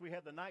 of course, we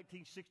had the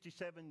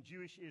 1967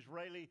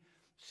 Jewish-Israeli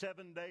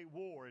 7-day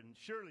war. And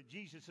surely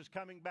Jesus is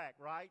coming back,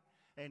 right?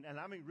 And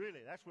I mean,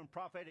 really, that's when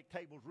prophetic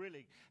tables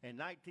really, you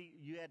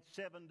had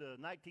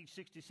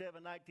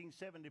 1967,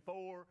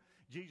 1974,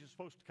 Jesus was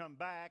supposed to come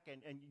back.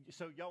 And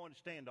so y'all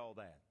understand all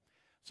that.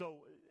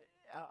 So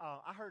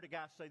I heard a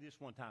guy say this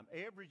one time.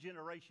 Every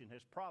generation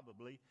has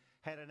probably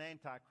had an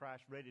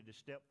antichrist ready to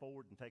step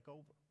forward and take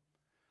over.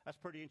 That's a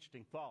pretty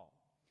interesting thought.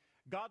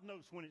 God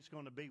knows when it's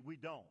going to be. We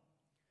don't.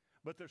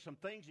 But there's some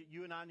things that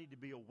you and I need to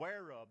be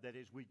aware of that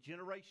is we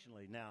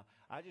generationally. Now,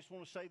 I just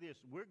want to say this.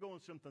 We're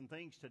going through some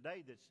things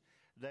today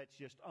that's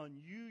just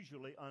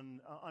unusually,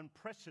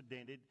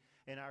 unprecedented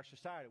in our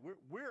society.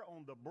 We're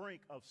on the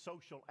brink of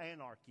social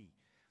anarchy.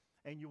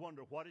 And you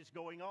wonder what is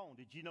going on.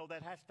 Did you know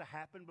that has to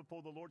happen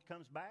before the Lord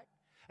comes back?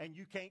 And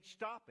you can't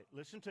stop it.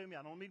 Listen to me.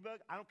 I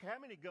don't care how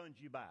many guns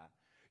you buy.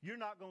 You're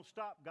not going to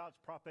stop God's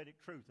prophetic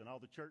truth. And all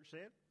the church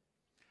said.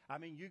 I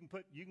mean, you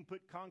can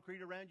put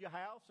concrete around your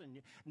house, and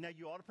now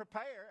you ought to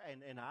prepare,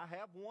 and I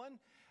have one,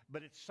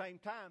 but at the same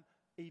time,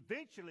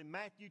 eventually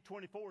Matthew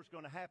 24 is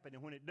going to happen,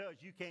 and when it does,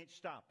 you can't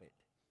stop it.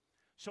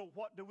 So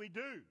what do we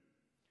do?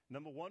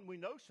 Number one, we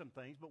know some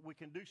things, but we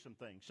can do some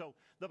things. So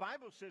the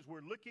Bible says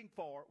we're looking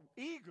for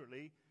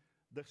eagerly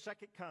the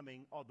second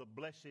coming or the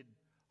blessed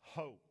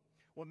hope.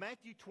 Well,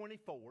 Matthew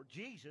 24,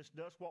 Jesus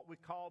does what we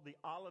call the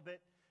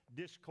Olivet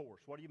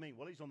Discourse. What do you mean?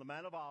 Well, he's on the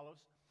Mount of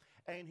Olives.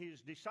 And his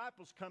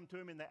disciples come to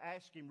him and they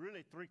ask him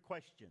really three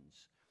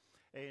questions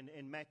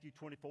in Matthew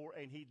 24.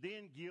 And he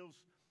then gives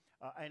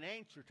an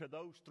answer to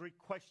those three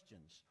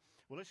questions.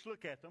 Well, let's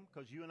look at them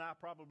because you and I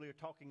probably are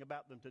talking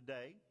about them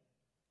today.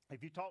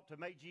 If you talk to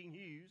Mae Jean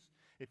Hughes,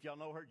 if y'all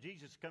know her,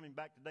 Jesus is coming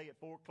back today at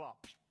 4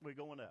 o'clock. We're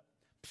going up.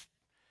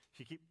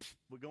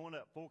 We're going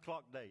up, 4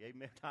 o'clock day.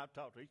 Amen. I've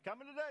talked to her. He's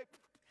coming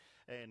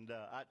today. And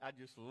I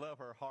just love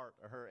her heart,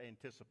 her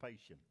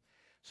anticipation.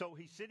 So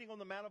he's sitting on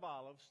the Mount of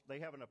Olives. They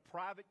having a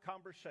private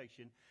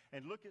conversation.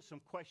 And look at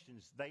some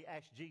questions they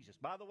asked Jesus.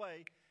 By the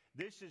way,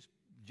 this is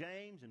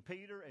James and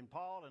Peter and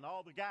Paul and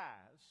all the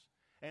guys.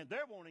 And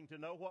they're wanting to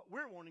know what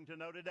we're wanting to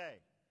know today.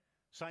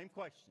 Same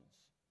questions.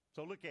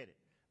 So look at it.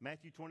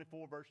 Matthew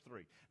 24, verse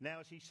 3. Now,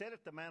 as he sat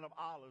at the Mount of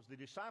Olives, the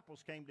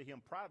disciples came to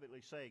him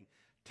privately saying,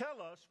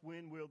 "Tell us,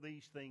 when will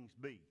these things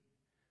be?"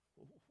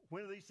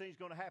 When are these things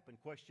going to happen?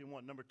 Question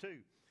 1. Number 2,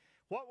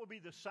 what will be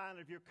the sign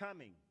of your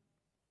coming?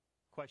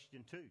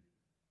 Question 2.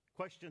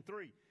 Question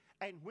 3,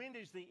 and when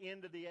is the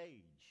end of the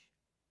age?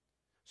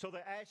 So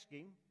they're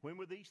asking, when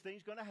were these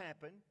things going to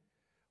happen?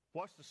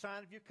 What's the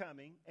sign of your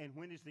coming? And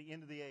when is the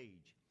end of the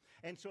age?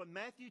 And so in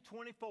Matthew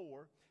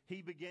 24,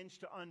 he begins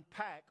to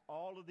unpack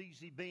all of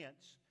these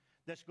events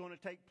that's going to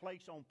take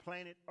place on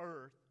planet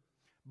Earth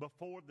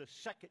before the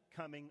second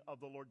coming of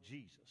the Lord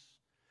Jesus.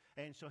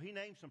 And so he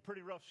names some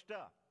pretty rough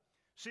stuff.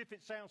 See if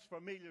it sounds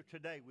familiar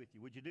today with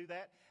you. Would you do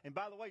that? And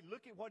by the way,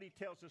 look at what he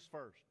tells us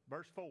first.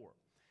 Verse 4.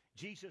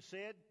 Jesus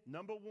said,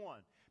 number 1,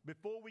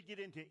 before we get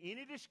into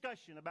any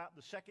discussion about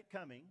the second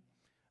coming,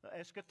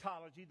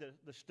 eschatology,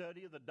 the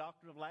study of the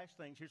doctrine of last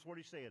things, here's what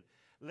he said.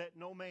 Let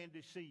no man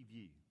deceive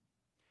you.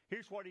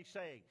 Here's what he's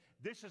saying.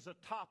 This is a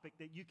topic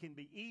that you can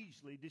be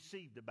easily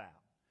deceived about.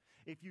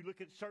 If you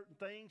look at certain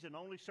things and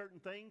only certain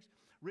things,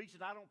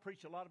 reason I don't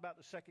preach a lot about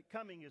the second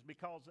coming is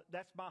because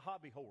that's my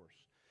hobby horse.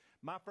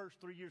 My first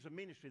 3 years of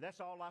ministry,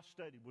 that's all I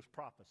studied was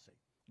prophecy.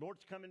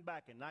 Lord's coming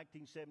back in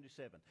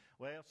 1977.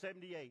 Well,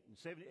 78 and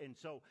 70. And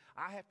so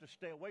I have to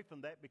stay away from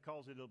that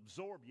because it'll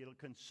absorb you. It'll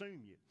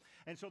consume you.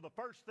 And so the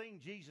first thing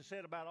Jesus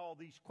said about all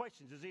these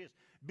questions is this.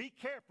 Be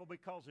careful,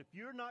 because if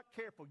you're not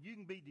careful, you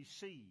can be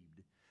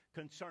deceived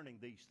concerning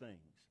these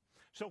things.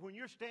 So when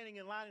you're standing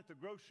in line at the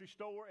grocery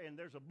store and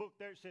there's a book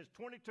there that says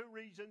 22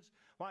 reasons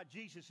why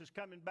Jesus is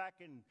coming back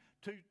in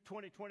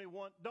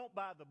 2021, don't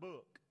buy the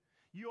book.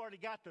 You already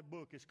got the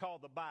book. It's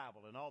called the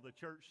Bible. And all the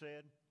church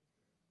said,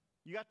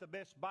 you got the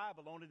best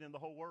Bible on it in the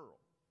whole world.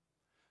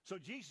 So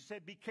Jesus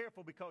said, be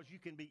careful, because you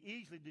can be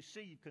easily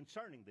deceived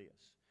concerning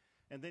this.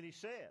 And then he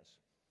says,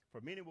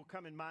 for many will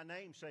come in my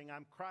name saying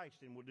I'm Christ,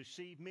 and will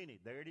deceive many.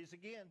 There it is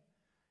again.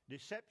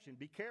 Deception.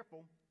 Be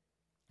careful.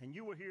 And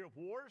you will hear of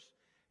wars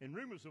and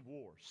rumors of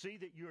wars. See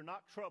that you are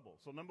not troubled.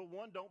 So number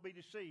 1, don't be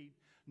deceived.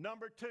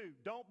 Number 2,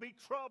 don't be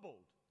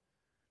troubled.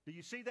 Do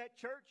you see that,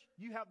 church?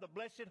 You have the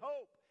blessed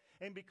hope.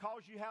 And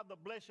because you have the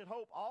blessed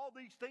hope, all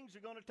these things are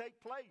going to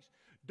take place.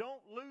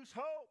 Don't lose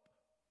hope.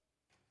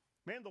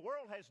 Man, the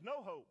world has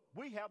no hope.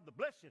 We have the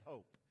blessed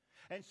hope.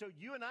 And so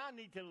you and I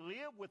need to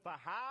live with a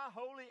high,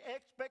 holy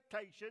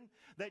expectation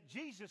that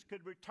Jesus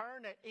could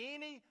return at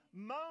any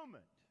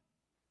moment.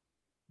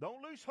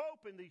 Don't lose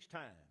hope in these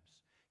times.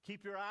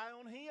 Keep your eye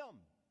on him.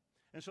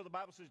 And so the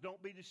Bible says,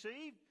 don't be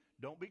deceived.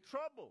 Don't be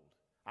troubled.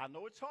 I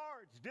know it's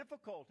hard. It's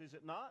difficult, is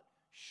it not?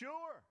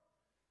 Sure.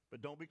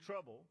 But don't be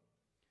troubled.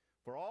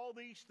 For all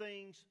these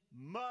things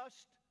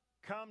must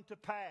come to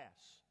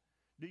pass.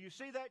 Do you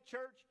see that,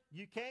 church?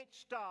 You can't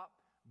stop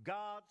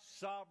God's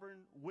sovereign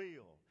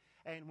will.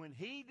 And when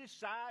he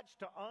decides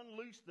to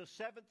unloose the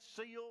 7th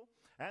seal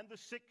and the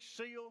 6th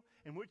seal,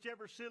 and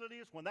whichever seal it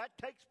is, when that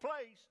takes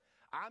place,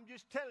 I'm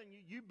just telling you,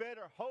 you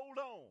better hold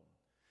on.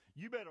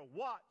 You better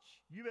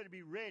watch. You better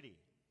be ready.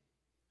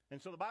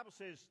 And so the Bible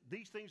says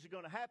these things are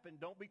going to happen.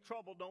 Don't be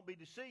troubled. Don't be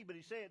deceived. But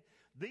he said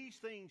these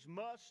things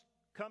must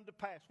come to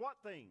pass. What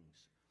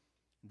things?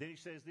 And then he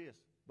says this,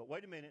 but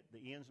wait a minute,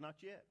 the end's not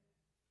yet.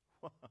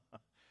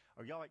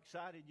 Are y'all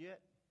excited yet?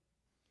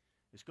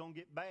 It's going to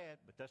get bad,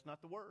 but that's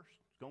not the worst.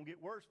 It's going to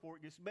get worse before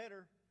it gets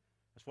better.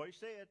 That's what he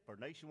said. For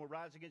nation will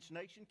rise against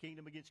nation,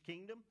 kingdom against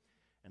kingdom,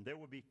 and there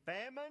will be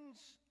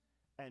famines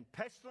and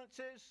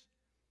pestilences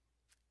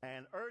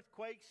and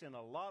earthquakes in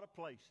a lot of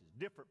places,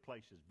 different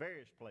places,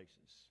 various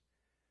places.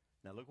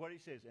 Now look what he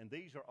says, and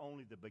these are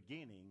only the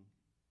beginning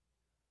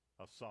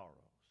of sorrows.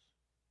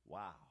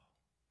 Wow.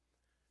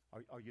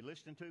 Are you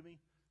listening to me?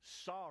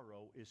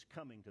 Sorrow is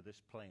coming to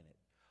this planet.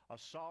 A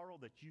sorrow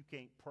that you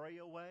can't pray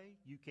away,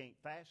 you can't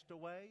fast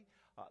away,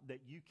 that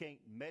you can't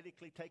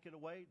medically take it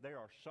away. There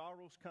are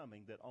sorrows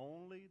coming that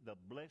only the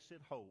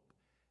blessed hope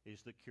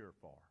is the cure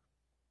for.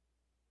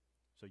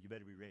 So you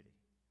better be ready.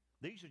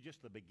 These are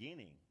just the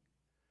beginning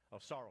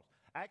of sorrows.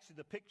 Actually,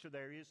 the picture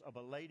there is of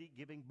a lady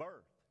giving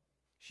birth.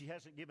 She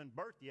hasn't given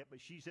birth yet, but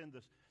she's in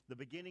the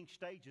beginning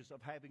stages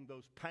of having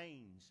those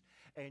pains.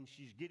 And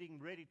she's getting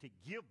ready to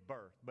give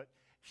birth, but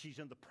she's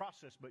in the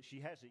process, but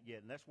she hasn't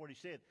yet. And that's what he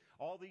said.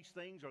 All these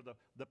things are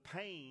the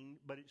pain,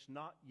 but it's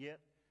not yet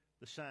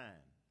the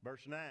sign.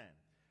 Verse 9,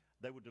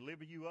 they will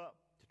deliver you up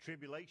to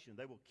tribulation.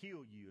 They will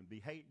kill you, and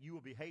you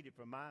will be hated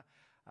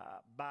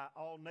by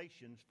all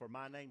nations for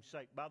my name's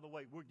sake. By the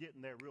way, we're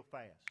getting there real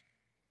fast.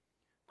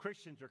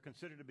 Christians are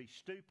considered to be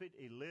stupid,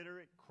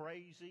 illiterate,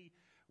 crazy.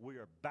 We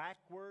are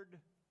backward.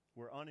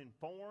 We're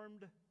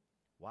uninformed.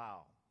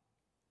 Wow.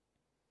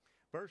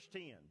 Verse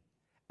 10,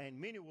 and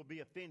many will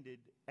be offended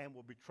and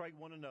will betray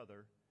one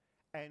another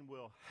and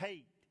will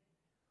hate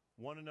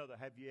one another.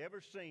 Have you ever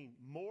seen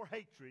more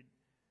hatred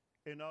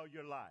in all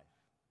your life?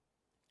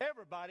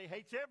 Everybody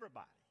hates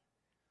everybody.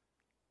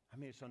 I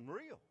mean, it's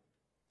unreal.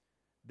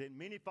 Then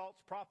many false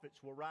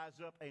prophets will rise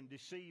up and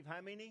deceive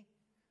how many?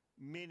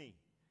 Many.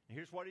 And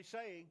here's what he's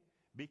saying.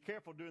 Be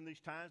careful during these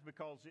times,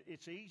 because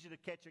it's easy to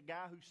catch a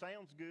guy who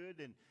sounds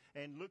good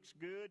and looks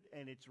good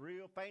and it's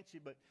real fancy,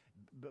 but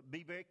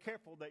be very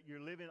careful that you're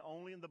living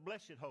only in the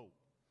blessed hope,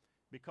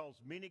 because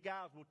many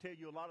guys will tell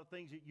you a lot of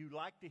things that you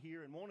like to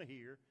hear and want to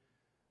hear,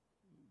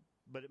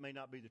 but it may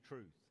not be the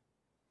truth.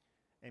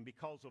 And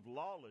because of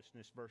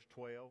lawlessness, verse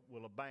 12,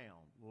 will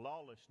abound.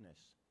 Lawlessness.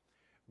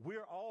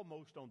 We're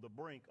almost on the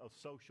brink of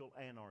social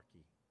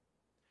anarchy.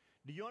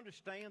 Do you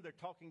understand they're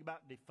talking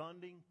about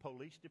defunding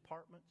police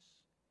departments?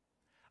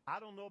 I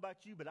don't know about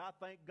you, but I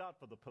thank God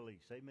for the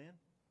police. Amen?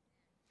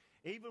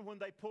 Even when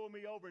they pull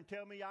me over and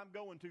tell me I'm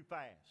going too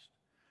fast,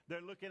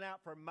 they're looking out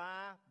for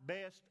my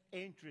best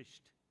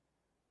interest.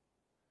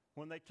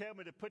 When they tell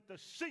me to put the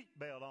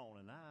seatbelt on,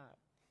 and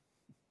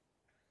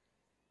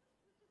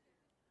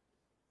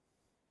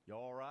you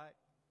all right?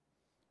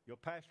 Your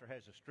pastor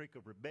has a streak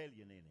of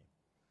rebellion in him.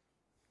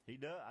 He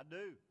does. I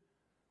do.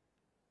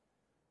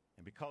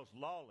 And because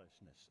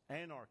lawlessness,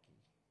 anarchy,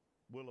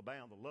 will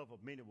abound, the love of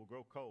many will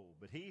grow cold.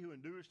 But he who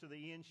endures to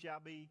the end shall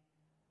be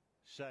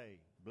saved.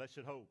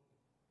 Blessed hope.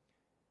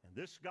 And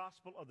this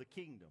gospel of the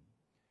kingdom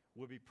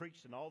will be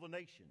preached in all the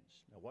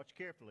nations. Now watch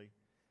carefully.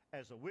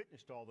 As a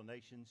witness to all the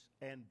nations.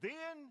 And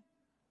then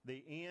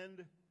the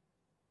end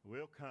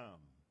will come.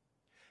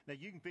 Now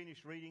you can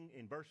finish reading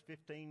in verse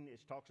 15.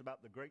 It talks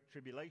about the great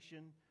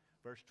tribulation.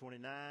 Verse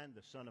 29,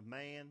 the Son of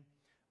Man.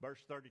 Verse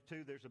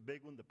 32, there's a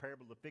big one, the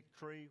parable of the fig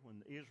tree,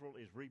 when Israel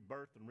is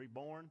rebirthed and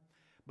reborn.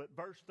 But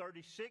verse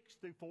 36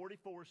 through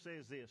 44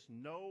 says this: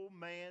 no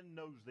man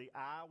knows the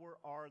hour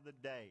or the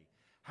day.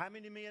 How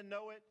many men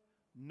know it?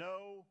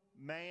 No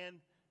man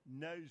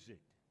knows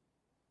it.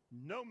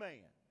 No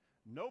man,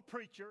 no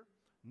preacher,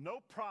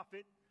 no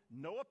prophet,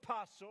 no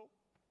apostle,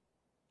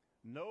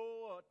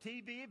 no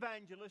TV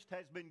evangelist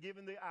has been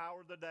given the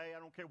hour of the day. I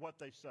don't care what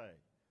they say.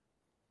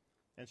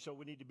 And so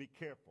we need to be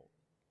careful.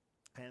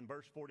 And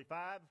verse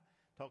 45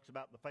 talks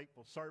about the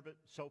faithful servant,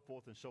 so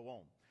forth and so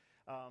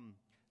on.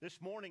 This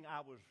morning,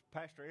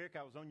 Pastor Eric,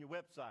 I was on your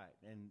website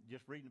and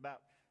just reading about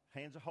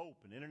Hands of Hope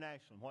and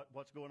International and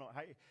what's going on.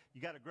 Hey,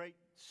 you got a great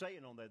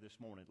saying on there this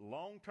morning.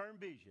 Long-term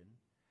vision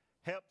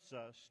helps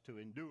us to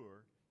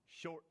endure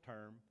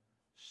short-term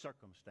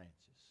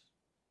circumstances.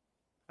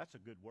 That's a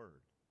good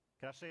word.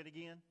 Can I say it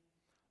again?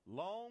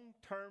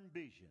 Long-term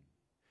vision.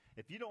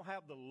 If you don't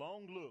have the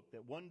long look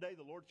that one day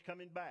the Lord's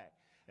coming back,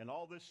 and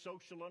all this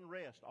social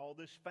unrest, all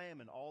this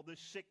famine, all this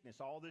sickness,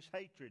 all this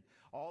hatred,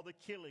 all the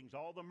killings,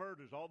 all the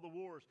murders, all the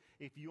wars,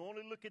 if you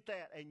only look at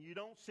that and you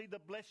don't see the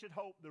blessed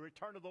hope, the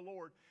return of the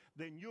Lord,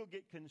 then you'll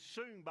get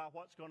consumed by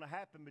what's going to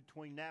happen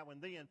between now and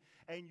then,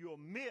 and you'll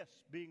miss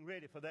being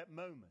ready for that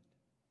moment.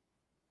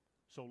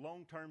 So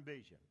long-term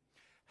vision.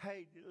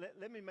 Hey,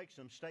 let me make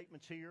some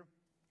statements here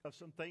of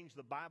some things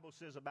the Bible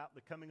says about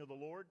the coming of the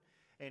Lord.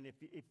 And if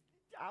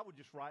I would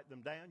just write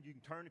them down. You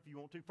can turn if you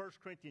want to. 1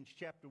 Corinthians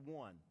chapter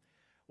 1.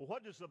 Well,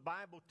 what does the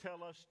Bible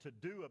tell us to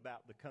do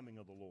about the coming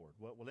of the Lord?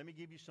 Well, let me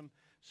give you some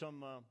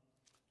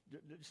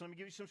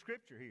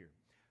scripture here.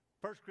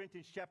 1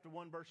 Corinthians chapter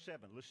 1, verse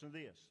 7. Listen to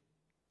this.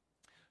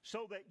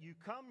 So that you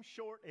come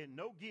short in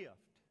no gift,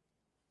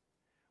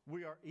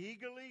 we are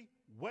eagerly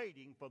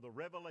waiting for the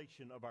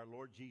revelation of our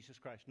Lord Jesus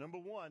Christ. Number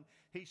one,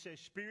 he says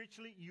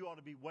spiritually you ought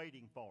to be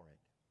waiting for it.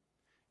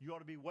 You ought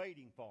to be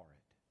waiting for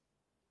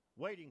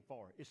it. Waiting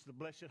for it. It's the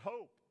blessed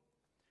hope.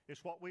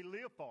 It's what we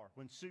live for.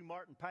 When Sue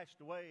Martin passed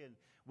away and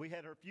we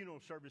had her funeral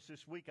service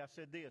this week, I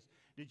said this: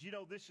 did you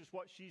know this is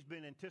what she's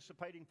been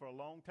anticipating for a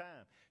long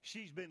time?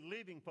 She's been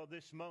living for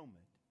this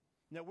moment.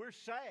 Now we're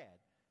sad.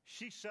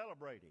 She's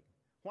celebrating.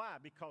 Why?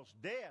 Because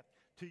death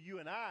to you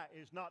and I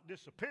is not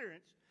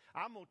disappearance.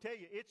 I'm going to tell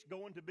you, it's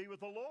going to be with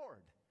the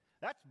Lord.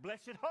 That's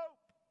blessed hope.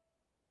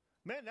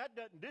 Man, that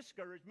doesn't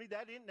discourage me.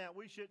 That isn't that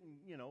we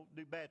shouldn't,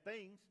 do bad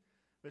things.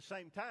 But at the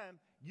same time,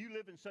 you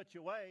live in such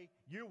a way,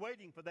 you're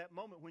waiting for that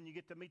moment when you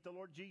get to meet the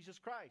Lord Jesus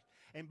Christ.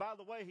 And by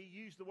the way, he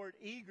used the word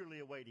eagerly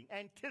awaiting,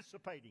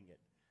 anticipating it.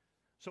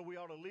 So we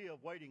ought to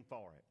live waiting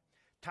for it.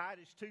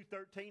 Titus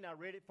 2:13, I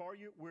read it for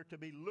you. We're to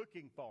be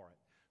looking for it.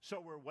 So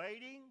we're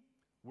waiting,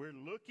 we're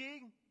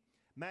looking.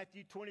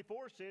 Matthew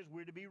 24 says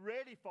we're to be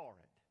ready for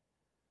it.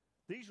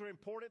 These are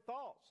important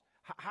thoughts.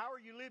 How are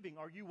you living?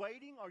 Are you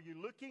waiting? Are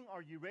you looking?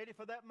 Are you ready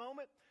for that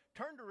moment?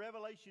 Turn to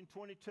Revelation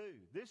 22.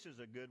 This is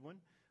a good one.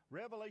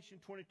 Revelation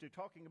 22,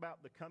 talking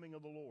about the coming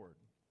of the Lord.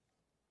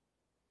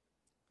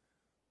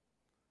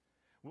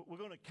 We're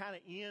going to kind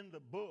of end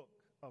the book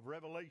of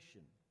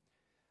Revelation.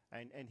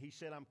 And he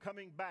said, I'm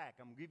coming back.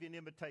 I'm going to give you an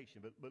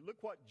invitation. But look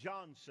what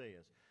John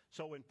says.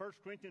 So in 1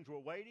 Corinthians, we're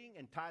waiting.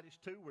 In Titus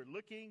 2, we're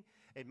looking.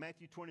 In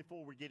Matthew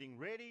 24, we're getting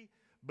ready.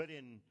 But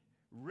in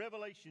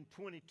Revelation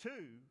 22,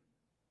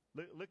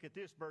 look at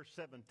this, verse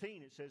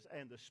 17. It says,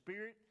 and the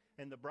Spirit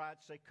and the bride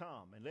say,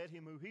 come. And let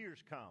him who hears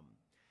come.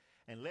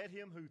 And let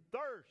him who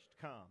thirsts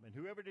come. And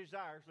whoever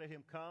desires, let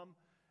him come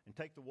and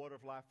take the water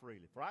of life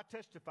freely. For I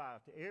testify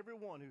to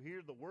everyone who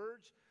hears the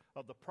words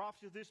of the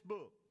prophecy of this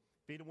book.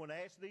 If anyone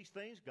asks these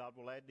things, God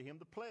will add to him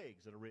the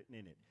plagues that are written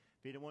in it.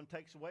 If anyone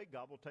takes away,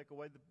 God will take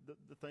away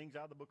the things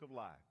out of the book of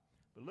life.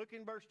 But look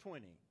in verse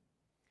 20.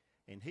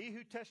 And he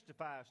who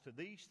testifies to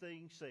these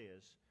things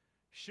says,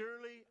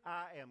 surely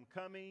I am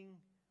coming.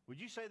 Would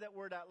you say that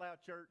word out loud,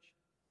 church?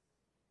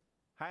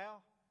 How?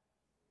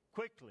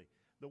 Quickly.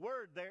 The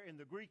word there in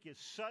the Greek is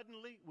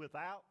suddenly,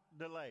 without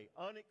delay,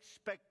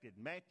 unexpected.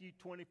 Matthew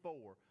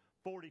 24,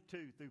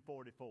 42 through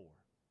 44.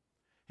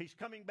 He's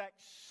coming back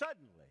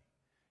suddenly.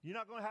 You're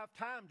not going to have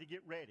time to get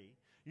ready.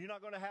 You're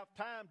not going to have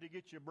time to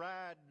get your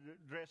bride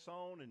dress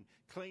on and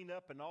clean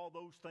up and all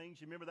those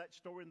things. You remember that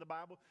story in the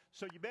Bible?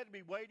 So you better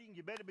be waiting.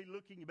 You better be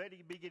looking. You better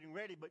be getting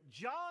ready. But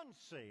John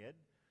said,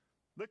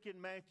 look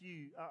in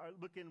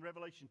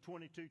Revelation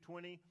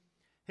 22:20.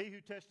 He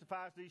who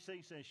testifies these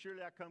things says,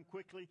 surely I come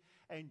quickly.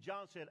 And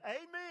John said,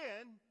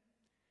 amen.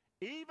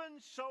 Even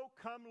so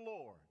come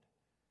Lord.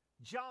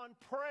 John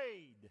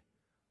prayed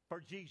for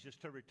Jesus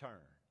to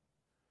return.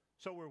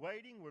 So we're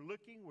waiting, we're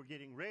looking, we're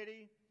getting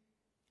ready.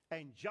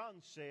 And John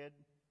said,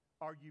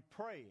 are you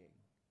praying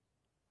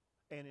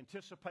in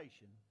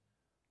anticipation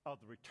of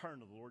the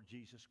return of the Lord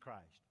Jesus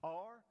Christ,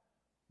 or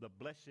the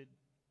blessed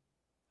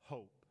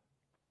hope?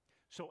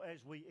 So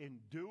as we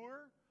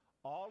endure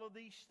all of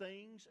these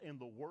things in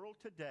the world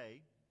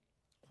today,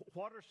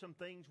 what are some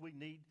things we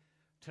need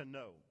to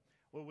know?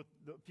 Well, with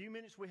the few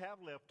minutes we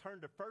have left,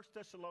 turn to 1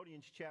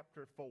 Thessalonians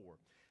chapter 4.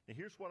 Now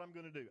here's what I'm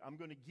going to do. I'm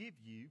going to give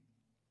you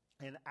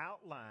an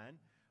outline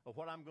of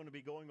what I'm going to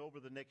be going over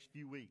the next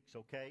few weeks,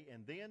 okay?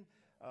 And then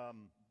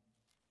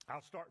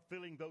I'll start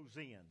filling those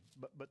in.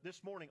 But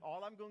this morning,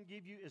 all I'm going to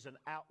give you is an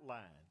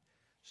outline.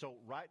 So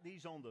write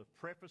these on the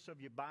preface of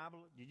your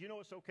Bible. Did you know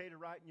it's okay to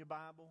write in your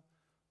Bible?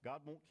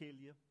 God won't kill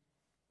you.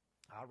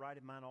 I write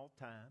in mine all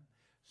the time.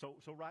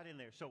 So write in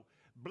there. So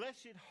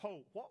blessed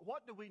hope.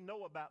 What do we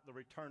know about the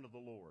return of the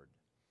Lord?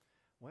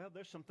 Well,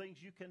 there's some things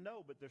you can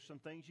know, but there's some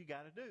things you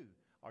got to do.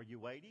 Are you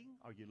waiting?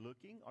 Are you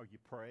looking? Are you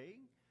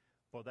praying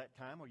for that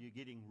time? Are you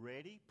getting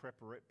ready,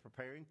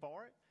 preparing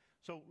for it?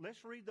 So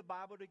let's read the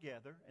Bible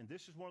together, and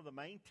this is one of the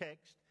main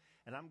texts,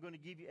 and I'm going to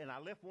give you, and I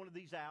left one of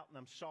these out, and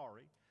I'm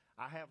sorry.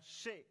 I have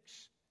 6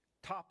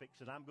 topics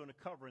that I'm going to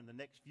cover in the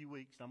next few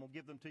weeks, and I'm going to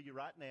give them to you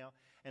right now,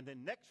 and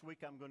then next week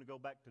I'm going to go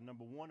back to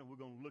number 1, and we're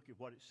going to look at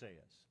what it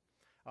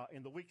says.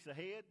 In the weeks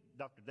ahead,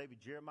 Dr. David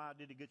Jeremiah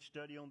did a good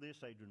study on this,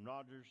 Adrian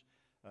Rogers,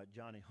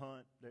 Johnny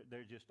Hunt,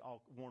 they're just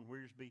all, Warren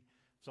Wearsby.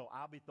 So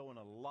I'll be throwing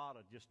a lot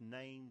of just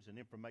names and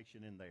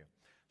information in there.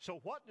 So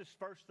what does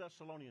 1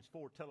 Thessalonians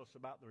 4 tell us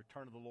about the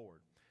return of the Lord?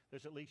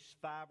 There's at least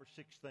 5 or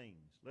 6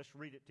 things. Let's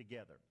read it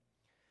together.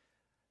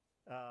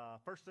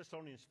 1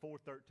 Thessalonians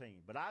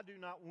 4:13. But I do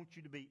not want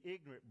you to be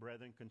ignorant,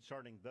 brethren,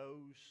 concerning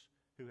those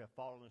who have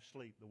fallen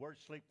asleep. The word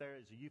sleep there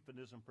is a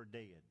euphemism for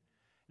dead.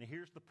 Now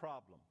here's the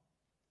problem.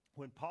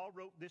 When Paul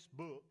wrote this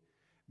book,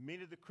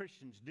 many of the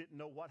Christians didn't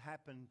know what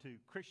happened to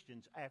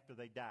Christians after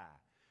they die.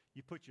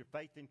 You put your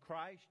faith in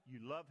Christ, you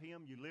love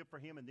Him, you live for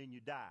Him, and then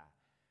you die.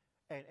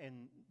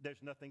 And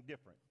there's nothing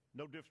different.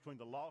 No difference between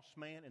the lost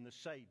man and the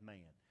saved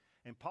man.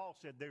 And Paul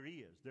said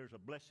there's a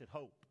blessed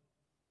hope.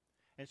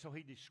 And so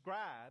he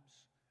describes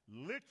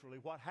literally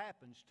what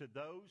happens to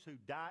those who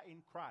die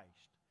in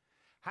Christ.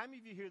 How many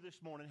of you here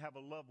this morning have a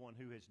loved one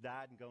who has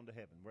died and gone to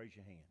heaven? Raise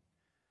your hand.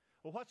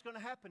 Well, what's going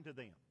to happen to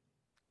them?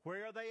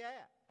 Where are they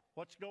at?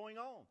 What's going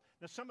on?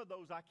 Now, some of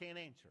those I can't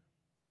answer.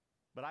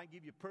 But I can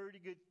give you pretty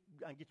good,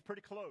 I can get you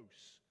pretty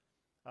close.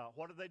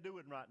 What are they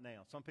doing right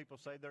now? Some people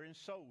say they're in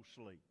soul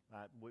sleep.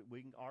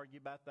 We can argue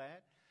about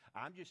that.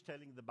 I'm just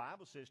telling you the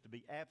Bible says to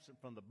be absent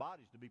from the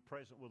bodies, to be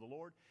present with the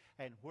Lord.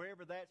 And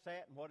wherever that's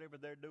at and whatever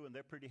they're doing,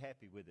 they're pretty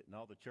happy with it. And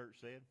all the church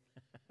said,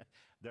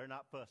 they're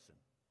not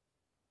fussing.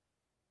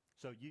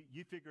 So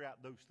you figure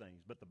out those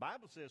things. But the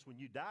Bible says when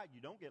you die,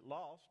 you don't get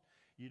lost.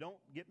 You don't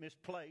get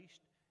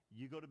misplaced.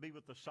 You go to be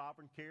with the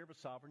sovereign care of a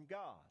sovereign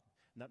God.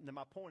 Now,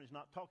 my point is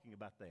not talking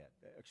about that,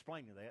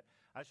 explaining that.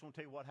 I just want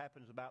to tell you what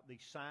happens about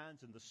these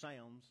signs and the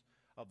sounds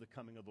of the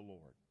coming of the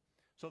Lord.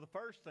 So the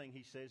first thing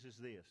he says is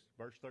this,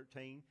 verse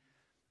 13.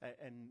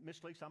 And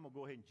Miss Lisa, I'm going to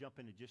go ahead and jump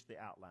into just the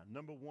outline.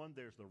 Number one,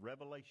 there's the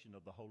revelation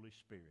of the Holy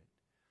Spirit.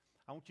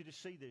 I want you to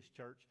see this,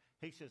 church.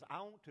 He says,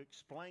 I want to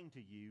explain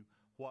to you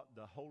what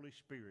the Holy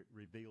Spirit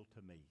revealed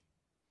to me.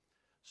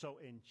 So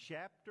in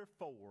chapter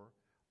 4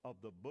 of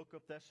the book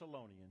of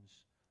Thessalonians,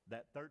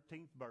 that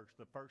 13th verse,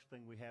 the first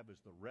thing we have is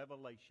the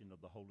revelation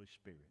of the Holy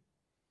Spirit.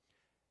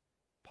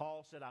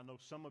 Paul said, I know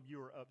some of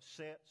you are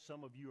upset,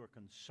 some of you are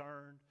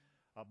concerned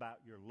about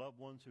your loved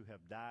ones who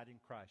have died in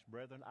Christ.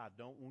 Brethren, I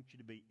don't want you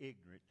to be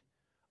ignorant.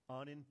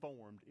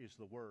 Uninformed is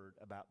the word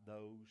about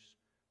those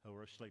who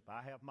are asleep.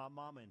 I have my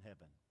mama in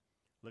heaven.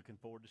 Looking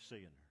forward to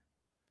seeing her.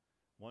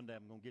 One day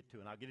I'm going to get to,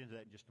 and I'll get into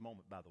that in just a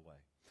moment, by the way.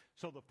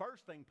 So the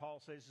first thing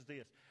Paul says is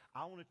this.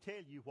 I want to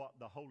tell you what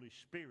the Holy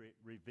Spirit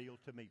revealed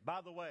to me.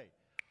 By the way,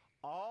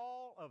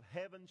 all of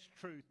heaven's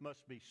truth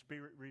must be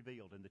Spirit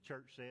revealed. And the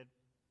church said,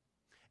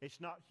 it's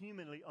not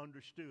humanly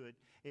understood.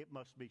 It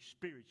must be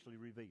spiritually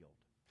revealed.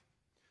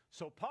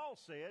 So Paul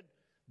said,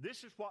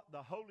 this is what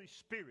the Holy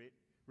Spirit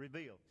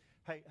revealed.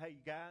 Hey,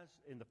 you guys,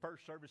 in the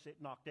first service, it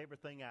knocked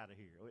everything out of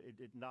here.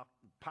 It knocked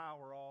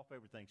power off,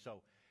 everything.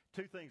 So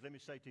two things let me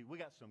say to you. We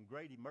got some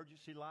great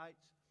emergency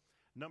lights.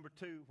 Number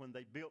two, when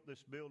they built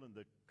this building,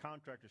 the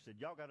contractor said,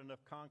 y'all got enough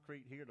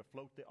concrete here to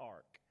float the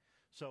ark.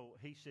 So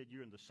he said,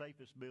 you're in the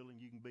safest building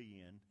you can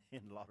be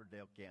in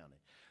Lauderdale County.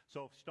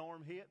 So if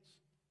storm hits,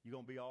 you're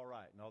going to be all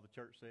right. And all the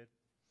church said.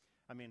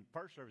 I mean,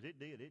 first service, it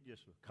did. It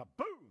just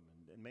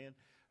kaboom. And man,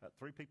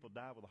 3 people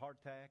died with a heart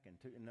attack. And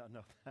 2,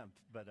 no.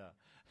 But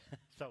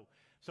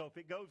so if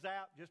it goes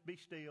out, just be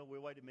still.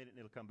 We'll wait a minute and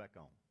it'll come back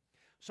on.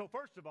 So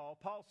first of all,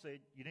 Paul said,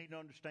 you need to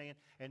understand.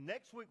 And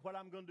next week, what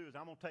I'm going to do is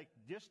I'm going to take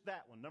just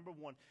that one, number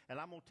one, and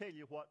I'm going to tell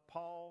you what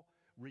Paul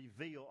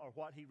revealed or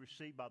what he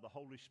received by the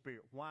Holy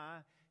Spirit,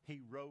 why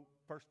he wrote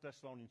 1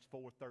 Thessalonians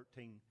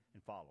 4:13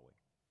 and following.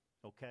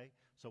 Okay?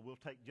 So we'll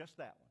take just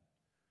that one.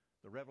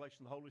 The revelation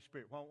of the Holy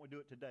Spirit. Why don't we do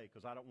it today?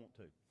 Because I don't want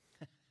to.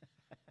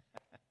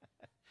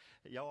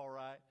 Y'all all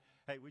right?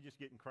 Hey, we're just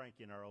getting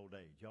cranky in our old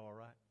age. Y'all all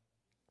right?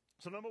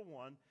 So number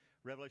one,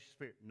 revelation of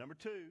the Spirit. Number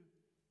two,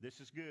 this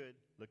is good.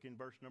 Look in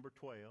verse number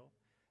 12.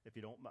 If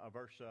you don't,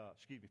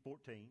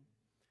 14.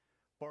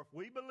 For if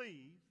we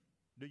believe,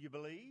 do you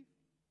believe?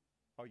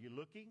 Are you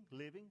looking,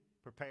 living,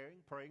 preparing,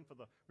 praying for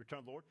the return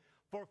of the Lord?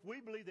 For if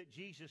we believe that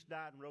Jesus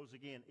died and rose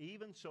again,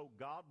 even so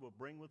God will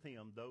bring with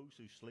him those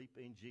who sleep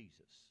in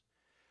Jesus.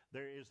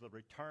 There is the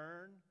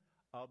return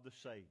of the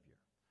Savior.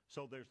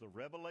 So there's the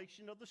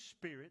revelation of the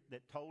Spirit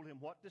that told him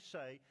what to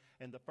say.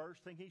 And the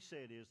first thing he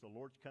said is, the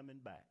Lord's coming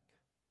back.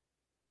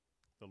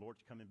 The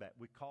Lord's coming back.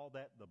 We call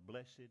that the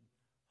blessed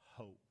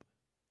hope.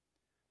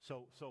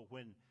 So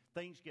when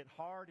things get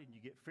hard and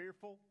you get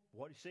fearful,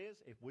 what he says,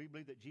 if we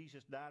believe that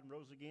Jesus died and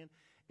rose again,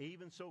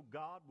 even so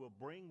God will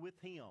bring with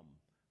him.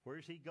 Where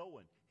is he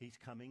going? He's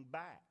coming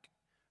back.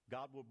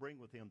 God will bring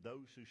with him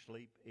those who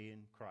sleep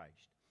in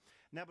Christ.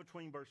 Now,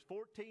 between verse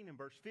 14 and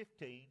verse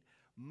 15,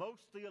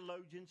 most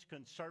theologians,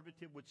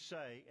 conservative, would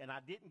say, and I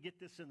didn't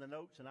get this in the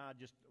notes, and I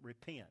just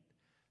repent.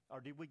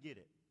 Or did we get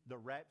it? The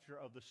rapture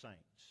of the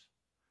saints.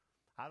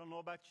 I don't know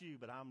about you,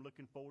 but I'm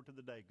looking forward to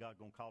the day God's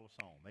going to call us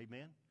home.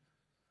 Amen?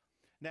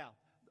 Now,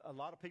 a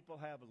lot of people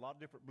have a lot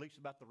of different beliefs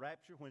about the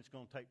rapture, when it's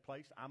going to take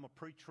place. I'm a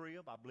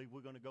pre-trib. I believe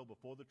we're going to go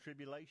before the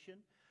tribulation.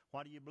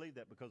 Why do you believe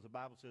that? Because the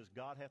Bible says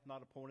God hath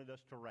not appointed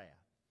us to wrath.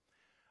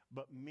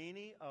 But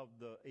many of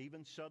the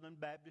even Southern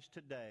Baptists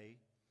today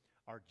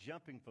are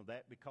jumping from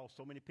that because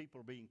so many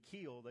people are being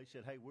killed. They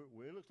said, hey,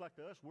 it looks like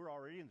to us we're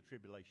already in the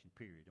tribulation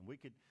period. And we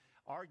could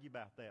argue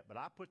about that. But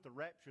I put the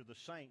rapture of the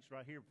saints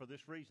right here for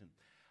this reason.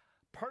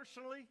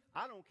 Personally,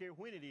 I don't care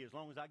when it is, as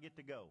long as I get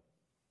to go.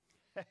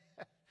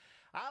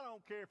 I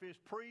don't care if it's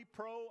pre,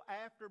 pro,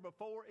 after,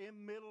 before,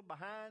 in, middle,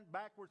 behind,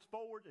 backwards,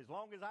 forward. As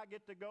long as I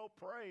get to go,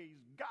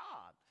 praise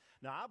God.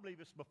 Now, I believe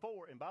it's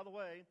before. And by the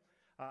way,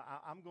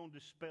 I'm going to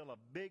dispel a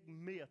big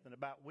myth in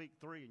about week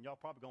 3, and y'all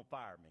probably going to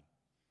fire me.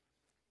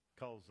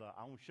 Because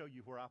I want to show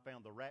you where I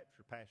found the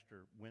rapture,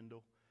 Pastor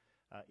Wendell,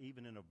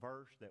 even in a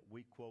verse that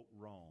we quote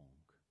wrong.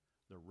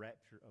 The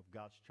rapture of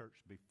God's church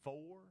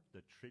before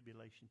the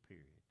tribulation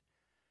period.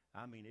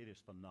 I mean, it is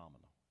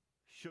phenomenal.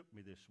 Shook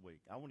me this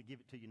week. I want to give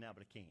it to you now,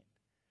 but I can't.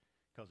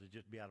 Because it'd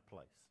just be out of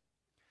place.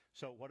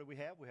 So what do we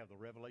have? We have the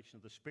revelation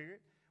of the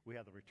Spirit. We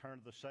have the return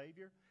of the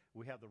Savior.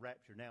 We have the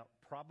rapture. Now,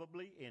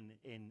 probably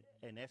in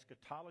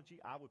eschatology,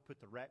 I would put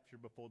the rapture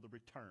before the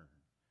return.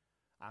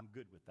 I'm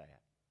good with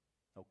that.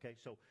 Okay,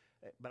 so,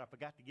 but I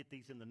forgot to get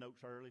these in the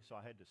notes early, so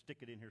I had to stick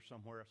it in here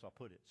somewhere, so I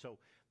put it. So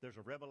there's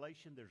a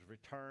revelation, there's a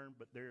return,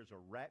 but there's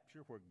a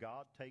rapture where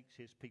God takes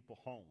his people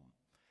home.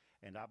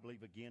 And I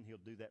believe, again, he'll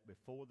do that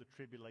before the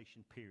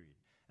tribulation period.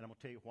 And I'm going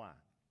to tell you why.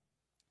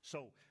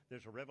 So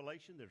there's a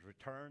revelation, there's a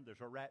return,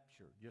 there's a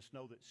rapture. Just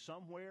know that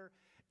somewhere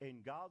in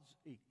God's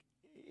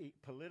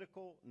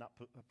political,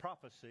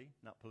 prophecy,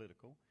 not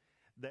political,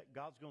 that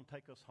God's going to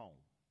take us home.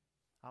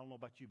 I don't know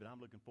about you, but I'm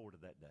looking forward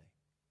to that day.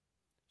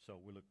 So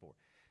we look forward.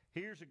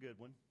 Here's a good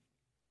one.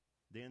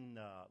 Then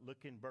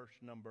look in verse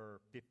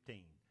number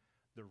 15.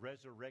 The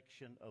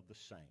resurrection of the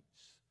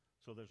saints.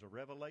 So there's a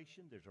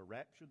revelation, there's a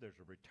rapture, there's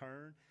a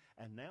return,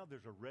 and now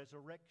there's a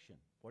resurrection.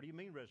 What do you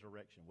mean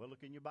resurrection? Well,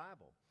 look in your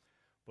Bible.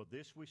 For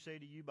this we say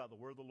to you by the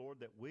word of the Lord,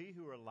 that we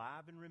who are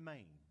alive and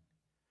remain.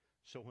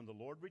 So when the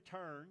Lord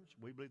returns,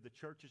 we believe the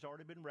church has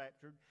already been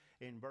raptured.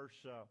 In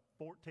verse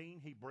 14,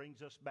 he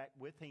brings us back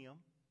with him,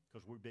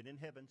 because we've been in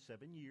heaven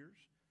 7 years.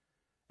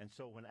 And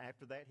so when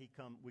after that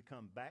we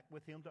come back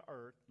with him to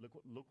earth,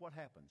 look what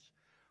happens.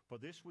 For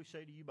this we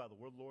say to you by the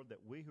word of the Lord,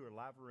 that we who are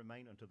alive and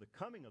remain unto the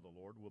coming of the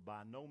Lord will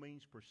by no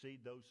means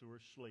precede those who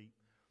are asleep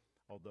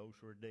or those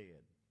who are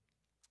dead.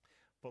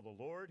 For the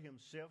Lord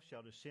himself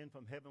shall descend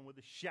from heaven with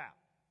a shout.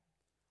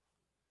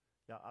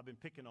 Now, I've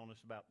been picking on us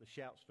about the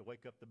shouts to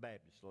wake up the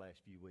Baptists the last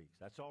few weeks.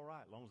 That's all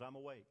right, as long as I'm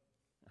awake.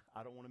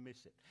 I don't want to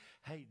miss it.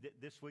 Hey,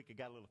 this week it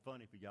got a little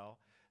funny for y'all.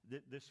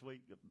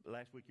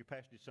 Last week your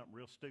pastor did something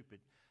real stupid.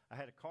 I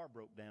had a car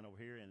broke down over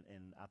here,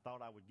 and I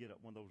thought I would get up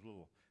one of those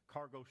little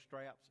cargo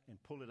straps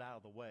and pull it out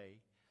of the way.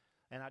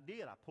 And I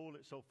did. I pulled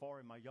it so far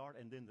in my yard,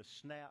 and then the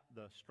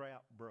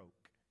strap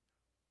broke.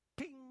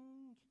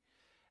 Ping!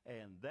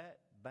 And that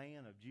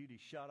band of Judy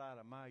shot out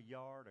of my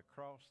yard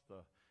across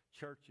the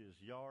church's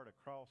yard,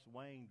 across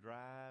Wayne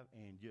Drive,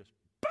 and just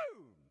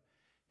boom!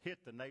 Hit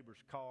the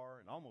neighbor's car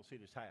and almost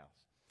hit his house.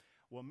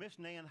 Well, Miss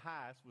Nan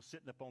Heiss was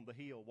sitting up on the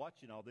hill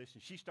watching all this,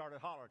 and she started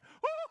hollering,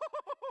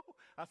 "Woo!"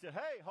 I said,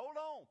 "Hey, hold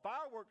on,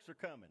 fireworks are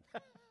coming."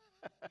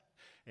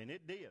 And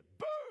it did.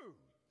 Boom!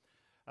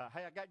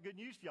 Hey, I got good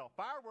news for y'all.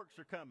 Fireworks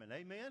are coming.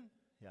 Amen?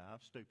 Yeah,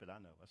 I'm stupid. I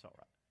know. That's all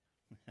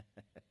right.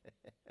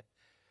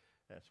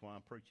 That's why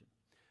I'm preaching.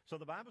 So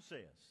the Bible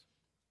says,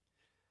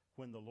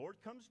 when the Lord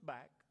comes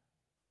back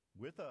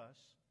with us,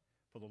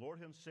 for the Lord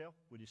himself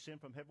will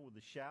descend from heaven with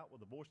a shout, with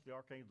the voice of the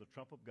archangel, the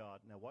trump of God.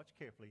 Now watch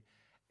carefully.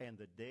 And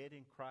the dead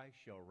in Christ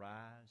shall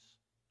rise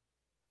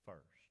first.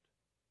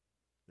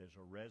 There's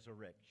a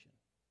resurrection.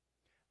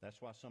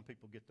 That's why some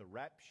people get the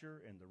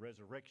rapture and the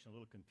resurrection a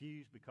little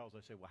confused, because they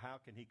say, well, how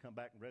can he come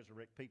back and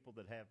resurrect people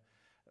that have,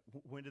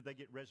 when did they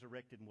get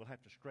resurrected? And we'll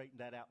have to straighten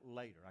that out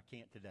later. I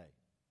can't today,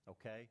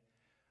 okay?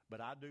 But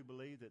I do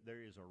believe that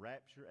there is a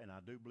rapture, and I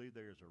do believe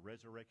there is a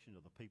resurrection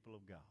of the people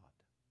of God.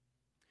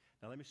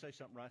 Now, let me say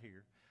something right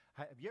here.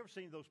 Have you ever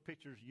seen those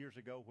pictures years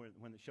ago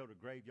when it showed a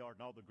graveyard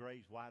and all the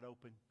graves wide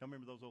open? Don't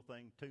remember those old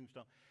things,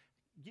 tombstone?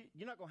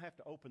 You're not going to have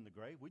to open the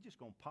grave. We're just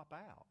going to pop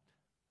out.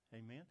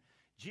 Amen?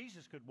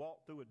 Jesus could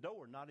walk through a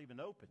door and not even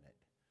open it.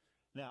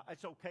 Now,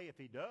 it's okay if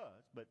he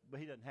does, but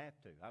he doesn't have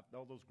to.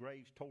 All those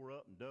graves tore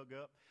up and dug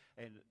up,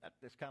 and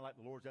it's kind of like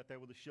the Lord's out there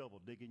with a shovel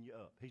digging you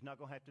up. He's not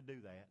going to have to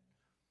do that.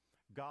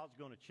 God's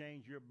going to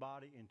change your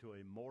body into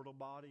a mortal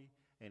body,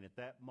 and at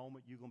that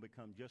moment, you're going to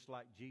become just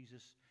like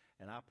Jesus.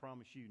 And I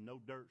promise you, no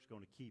dirt's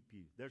going to keep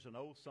you. There's an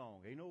old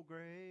song, "Ain't no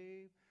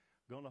grave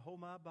gonna hold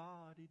my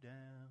body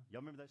down." Y'all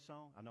remember that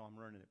song? I know I'm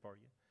running it for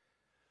you.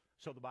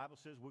 So the Bible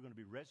says we're going to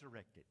be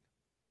resurrected.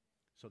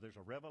 So there's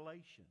a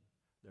revelation.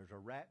 There's a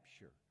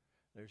rapture.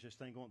 There's this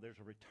thing going, there's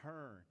a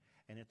return.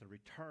 And at the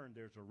return,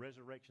 there's a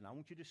resurrection. I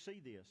want you to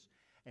see this.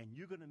 And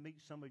you're going to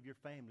meet some of your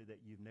family that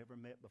you've never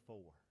met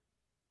before.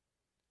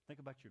 Think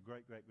about your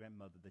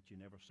great-great-grandmother that you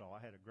never saw.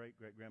 I had a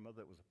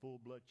great-great-grandmother that was a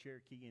full-blood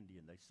Cherokee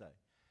Indian, they say.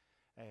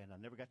 And I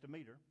never got to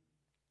meet her.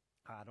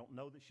 I don't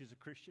know that she's a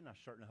Christian. I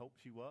certainly hope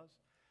she was.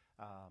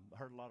 I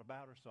heard a lot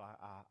about her, so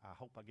I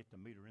hope I get to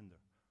meet her in the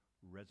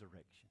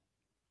resurrection.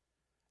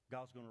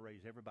 God's going to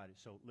raise everybody.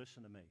 So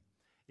listen to me.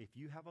 If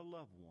you have a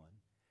loved one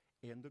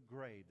in the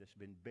grave that's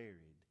been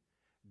buried,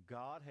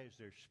 God has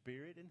their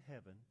spirit in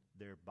heaven,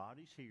 their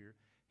body's here.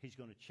 He's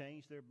going to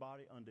change their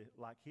body unto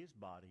like his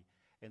body,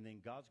 and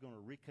then God's going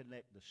to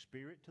reconnect the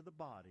spirit to the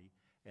body,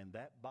 and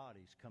that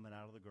body's coming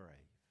out of the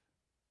grave.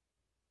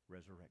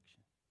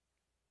 Resurrection.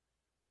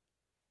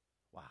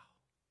 Wow.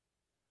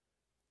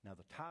 Now,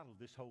 the title of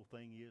this whole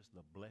thing is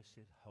The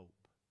Blessed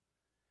Hope.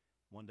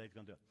 One day it's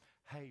going to do it.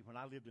 Hey, when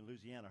I lived in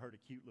Louisiana, I heard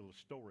a cute little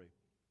story.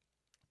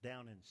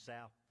 Down in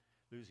South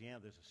Louisiana,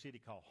 there's a city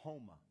called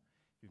Houma.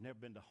 If you've never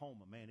been to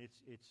Houma, man,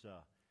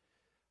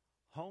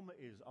 Houma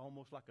is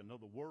almost like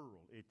another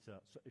world.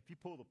 So if you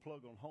pull the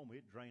plug on Houma,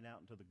 it drains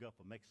out into the Gulf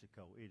of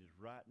Mexico. It is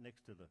right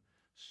next to the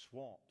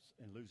swamps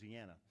in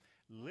Louisiana.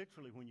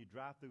 Literally, when you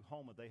drive through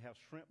Houma, they have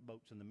shrimp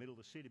boats in the middle of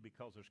the city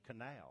because there's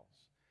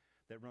canals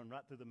that run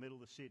right through the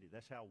middle of the city.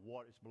 That's how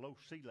water is below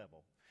sea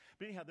level.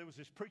 But anyhow, there was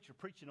this preacher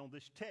preaching on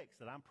this text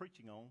that I'm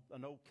preaching on,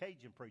 an old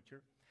Cajun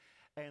preacher.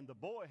 And the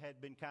boy had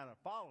been kind of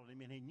following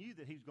him, and he knew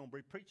that he was going to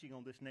be preaching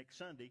on this next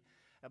Sunday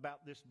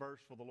about this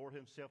verse, for the Lord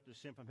himself to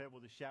descend from heaven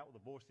with a shout,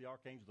 with the voice of the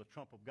archangel, the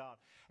trump of God.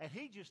 And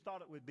he just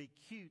thought it would be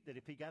cute that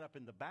if he got up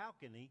in the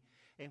balcony,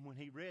 and when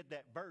he read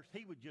that verse,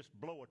 he would just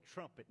blow a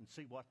trumpet and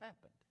see what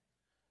happened.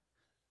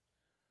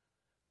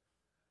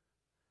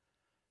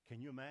 Can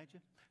you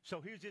imagine?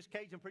 So here's this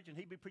Cajun preaching.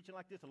 He'd be preaching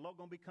like this. The Lord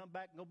going to be come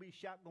back. Going to be a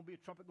shout. Going to be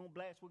a trumpet. Going to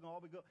blast. We're going to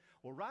all be go.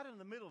 Well, right in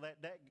the middle of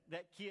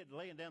that kid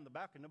laying down the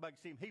balcony, nobody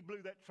could see him. He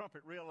blew that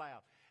trumpet real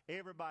loud.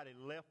 Everybody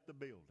left the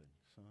building,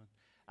 son.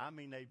 I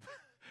mean,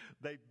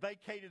 they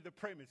vacated the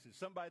premises.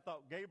 Somebody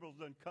thought Gabriel's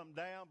done come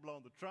down,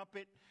 blowing the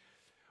trumpet.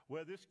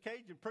 Well, this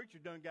Cajun preacher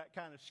done got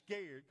kind of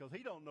scared because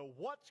he don't know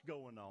what's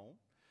going on.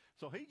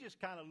 So he just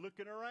kind of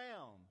looking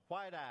around,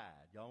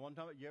 white-eyed. Y'all want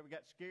to talk about, you ever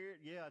got scared?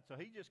 Yeah, so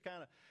he just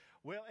kind of,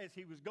 well, as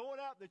he was going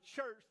out the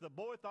church, the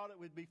boy thought it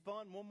would be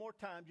fun one more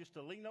time just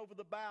to lean over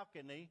the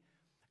balcony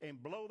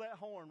and blow that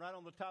horn right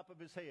on the top of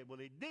his head. Well,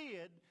 he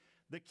did.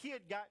 The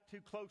kid got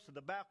too close to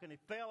the balcony,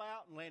 fell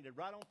out, and landed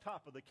right on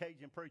top of the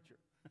Cajun preacher.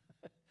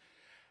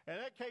 And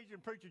that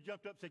Cajun preacher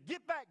jumped up and said,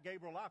 "Get back,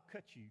 Gabriel, I'll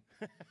cut you."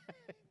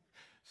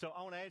 So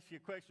I want to ask you a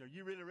question. Are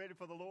you really ready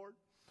for the Lord?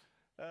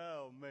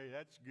 Oh, man,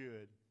 that's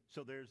good.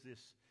 So there's this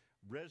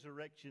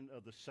resurrection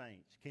of the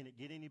saints. Can it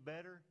get any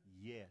better?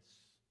 Yes.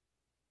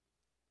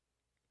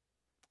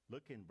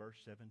 Look in verse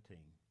 17.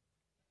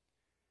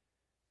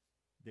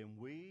 Then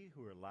we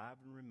who are alive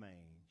and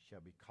remain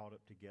shall be caught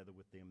up together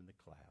with them in the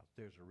clouds.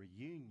 There's a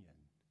reunion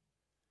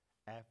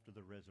after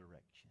the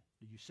resurrection.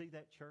 Do you see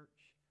that,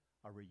 church?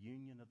 A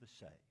reunion of the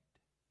saved.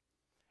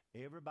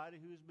 Everybody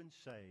who has been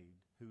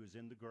saved, who is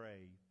in the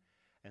grave,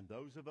 and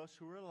those of us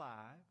who are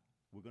alive,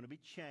 we're going to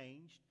be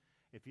changed.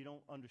 If you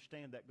don't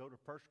understand that, go to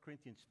 1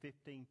 Corinthians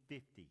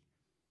 15:50.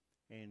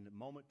 In the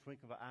moment,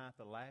 twinkle of an eye, at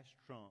the last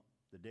trump,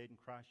 the dead in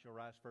Christ shall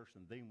rise first,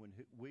 and then when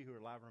we who are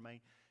alive remain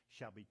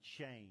shall be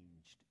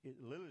changed. It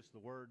literally is the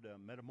word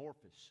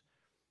metamorphosis,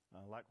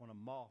 like when a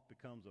moth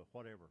becomes a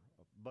whatever,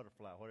 a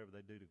butterfly, whatever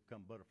they do to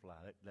become butterfly,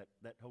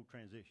 that whole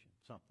transition,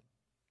 something.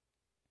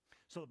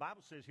 So the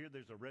Bible says here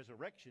there's a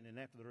resurrection, and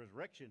after the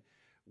resurrection,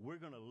 we're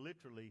going to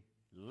literally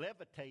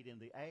levitate in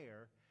the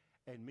air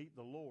and meet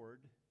the Lord,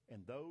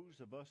 and those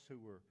of us who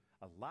were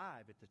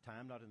alive at the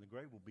time, not in the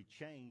grave, will be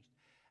changed.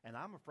 And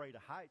I'm afraid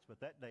of heights, but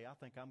that day I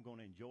think I'm going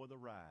to enjoy the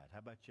ride. How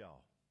about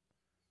y'all?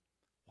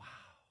 Wow.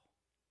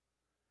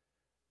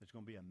 There's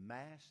going to be a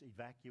mass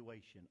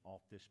evacuation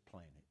off this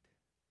planet.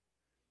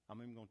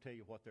 I'm even going to tell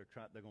you what they're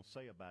going to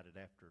say about it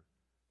after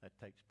that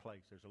takes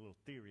place. There's a little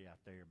theory out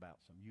there about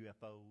some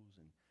UFOs,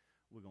 and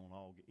we're going to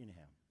all get,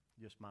 anyhow,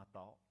 just my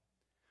thought.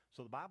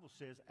 So the Bible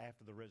says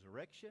after the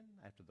resurrection,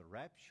 after the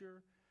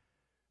rapture,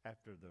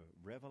 after the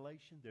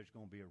revelation, there's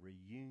going to be a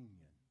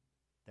reunion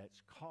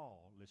that's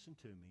called, listen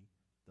to me,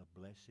 the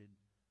blessed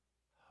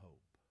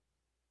hope.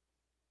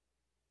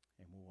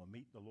 And we will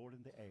meet the Lord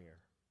in the air,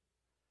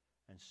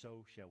 and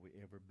so shall we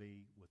ever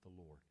be with the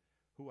Lord.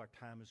 Our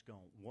time is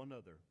gone. One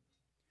other,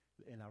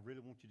 and I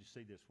really want you to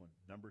see this one,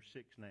 number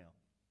 6 now.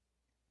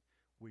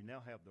 We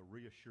now have the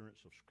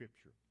reassurance of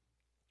Scripture.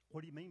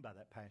 What do you mean by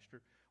that,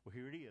 Pastor? Well,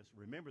 here it is.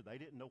 Remember, they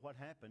didn't know what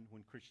happened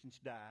when Christians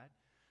died,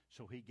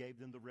 so he gave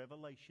them the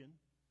revelation,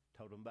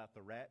 told them about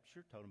the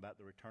rapture, told them about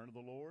the return of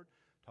the Lord,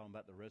 told them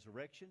about the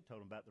resurrection,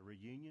 told them about the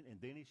reunion, and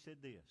then he said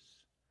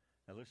this.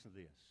 Now listen to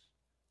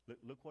this.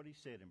 Look what he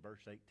said in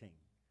verse 18.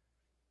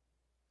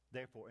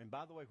 Therefore, and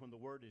by the way, when the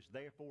word is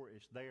therefore,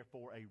 it's there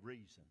for a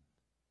reason.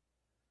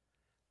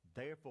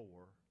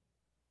 Therefore,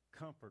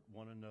 comfort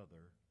one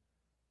another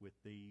with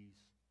these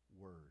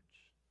words.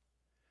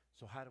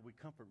 So how do we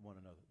comfort one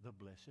another? The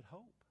blessed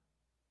hope.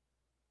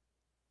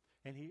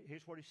 And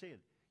here's what he said.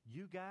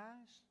 You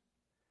guys,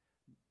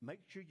 make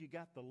sure you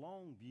got the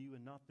long view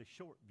and not the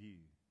short view,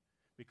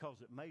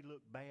 because it may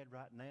look bad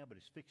right now, but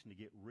it's fixing to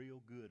get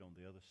real good on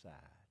the other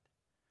side.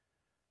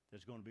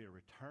 There's going to be a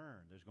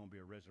return. There's going to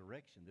be a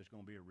resurrection. There's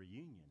going to be a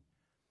reunion.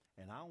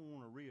 And I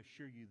want to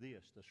reassure you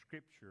this, the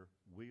Scripture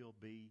will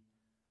be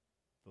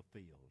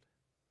fulfilled.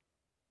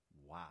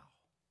 Wow.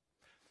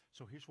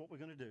 So here's what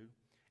we're going to do.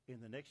 In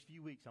the next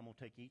few weeks, I'm going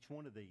to take each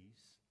one of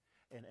these,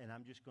 and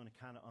I'm just going to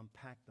kind of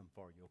unpack them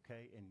for you,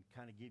 okay, and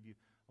kind of give you,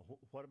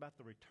 what about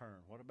the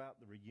return? What about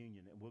the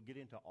reunion? And we'll get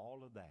into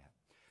all of that.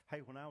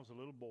 Hey, when I was a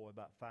little boy,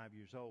 about 5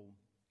 years old,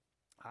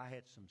 I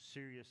had some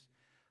serious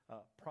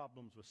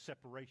problems with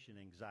separation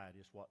anxiety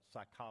is what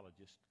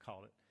psychologists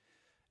call it.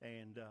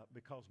 And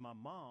because my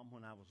mom,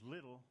 when I was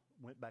little,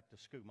 went back to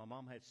school. My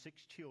mom had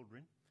 6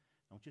 children.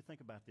 I want you to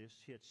think about this.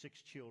 She had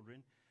 6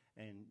 children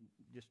and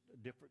just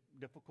a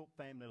difficult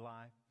family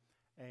life.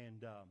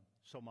 And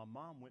so my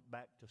mom went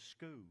back to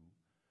school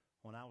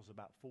when I was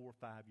about 4 or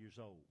 5 years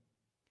old.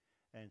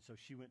 And so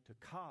she went to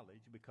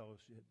college because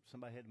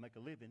somebody had to make a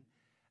living.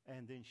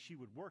 And then she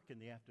would work in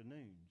the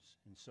afternoons.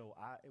 And so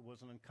it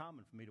wasn't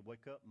uncommon for me to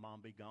wake up,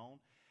 Mom be gone,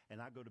 and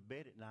I'd go to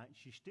bed at night, and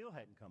she still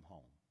hadn't come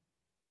home.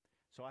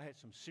 So I had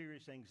some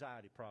serious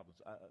anxiety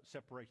problems,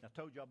 separation. I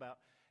told you about,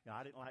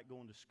 I didn't like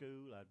going to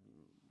school,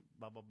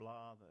 blah, blah,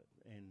 blah.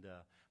 And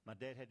my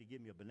dad had to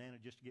give me a banana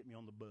just to get me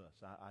on the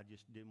bus. I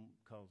just didn't,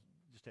 because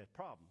just had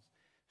problems.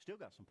 Still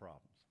got some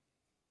problems.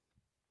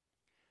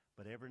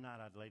 But every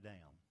night I'd lay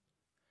down.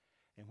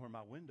 And where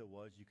my window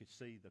was, you could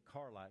see the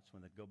car lights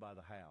when they'd go by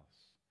the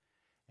house.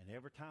 And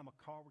every time a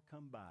car would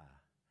come by,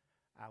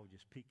 I would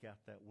just peek out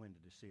that window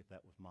to see if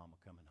that was Mama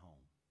coming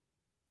home.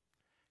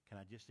 Can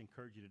I just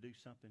encourage you to do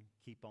something?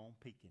 Keep on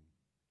peeking,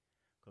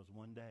 because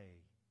one day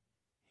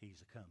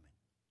he's a-coming.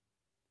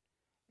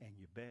 And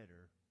you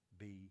better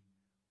be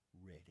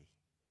ready.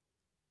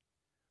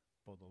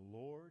 For the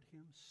Lord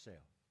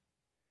himself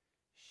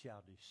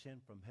shall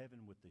descend from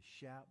heaven with the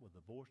shout, with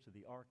the voice of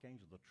the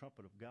archangel, the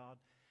trumpet of God.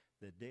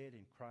 The dead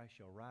in Christ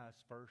shall rise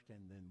first,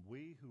 and then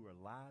we who are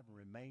alive and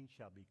remain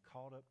shall be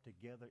caught up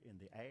together in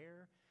the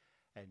air,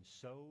 and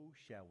so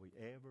shall we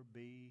ever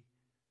be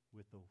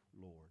with the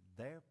Lord.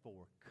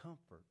 Therefore,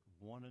 comfort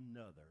one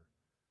another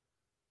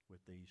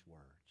with these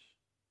words.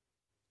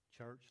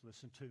 Church,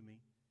 listen to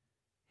me.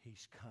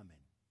 He's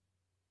coming.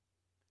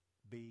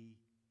 Be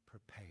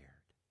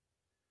prepared.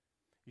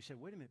 You say,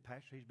 wait a minute,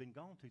 Pastor, he's been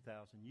gone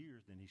 2,000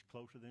 years, then he's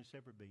closer than it's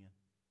ever been.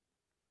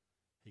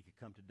 He could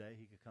come today,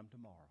 he could come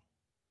tomorrow.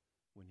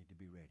 We need to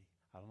be ready.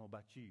 I don't know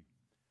about you.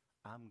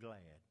 I'm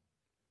glad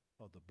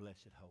of the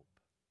blessed hope.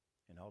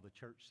 And all the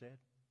church said,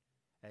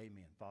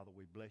 amen. Father,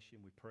 we bless you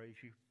and we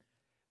praise you.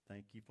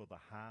 Thank you for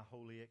the high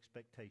holy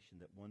expectation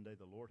that one day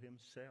the Lord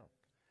himself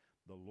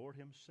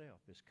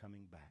is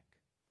coming back.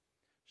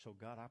 So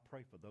God, I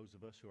pray for those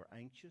of us who are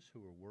anxious,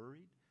 who are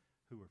worried,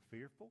 who are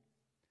fearful,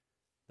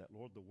 that,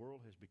 Lord, the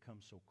world has become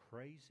so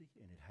crazy,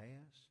 and it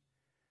has.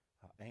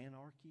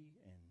 Anarchy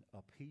and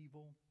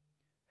upheaval,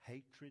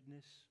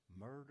 hatredness,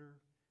 murder,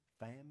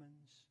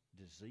 famines,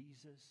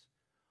 diseases.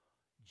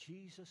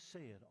 Jesus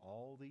said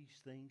all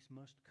these things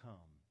must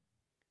come,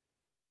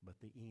 but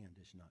the end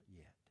is not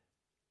yet.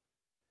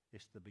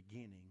 It's the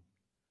beginning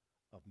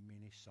of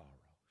many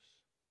sorrows.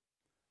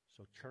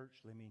 So, church,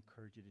 let me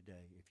encourage you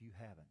today, if you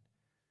haven't,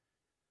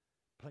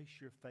 place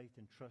your faith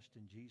and trust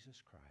in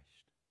Jesus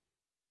Christ.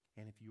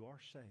 And if you are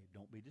saved,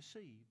 don't be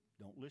deceived.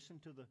 Don't listen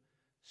to the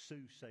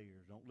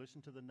soothsayers. Don't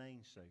listen to the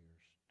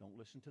namesayers. Don't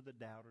listen to the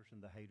doubters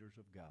and the haters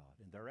of God.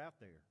 And they're out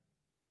there.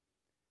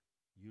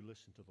 You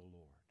listen to the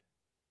Lord.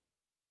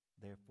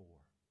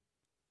 Therefore,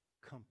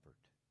 comfort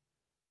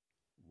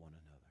one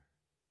another.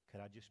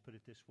 Could I just put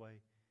it this way?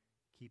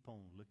 Keep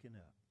on looking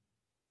up.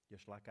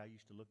 Just like I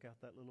used to look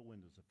out that little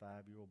window as a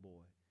 5-year-old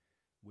boy,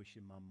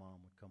 wishing my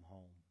mom would come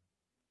home.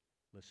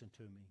 Listen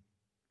to me.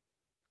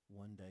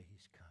 One day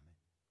he's coming.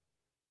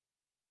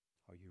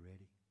 Are you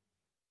ready?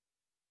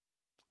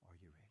 Are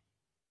you ready?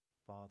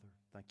 Father,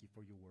 thank you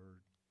for your word.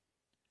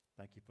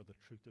 Thank you for the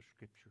truth of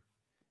Scripture.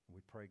 And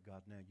we pray,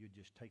 God, now you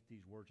just take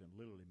these words and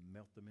literally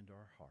melt them into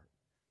our heart.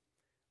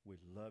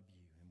 We love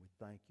you and we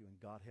thank you. And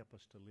God, help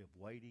us to live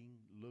waiting,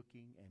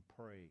 looking, and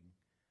praying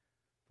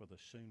for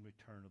the soon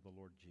return of the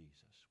Lord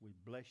Jesus. We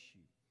bless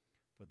you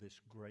for this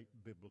great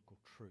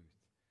biblical truth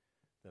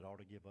that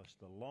ought to give us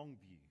the long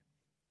view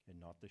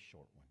and not the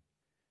short one.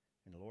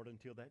 And Lord,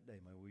 until that day,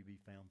 may we be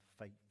found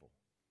faithful.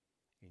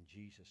 In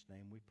Jesus'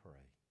 name we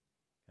pray.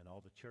 And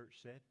all the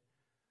church said,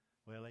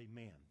 well,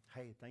 amen.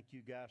 Hey, thank you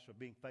guys for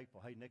being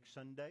faithful. Hey, next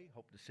Sunday,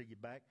 hope to see you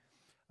back.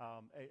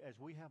 As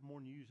we have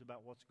more news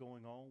about what's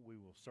going on, we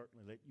will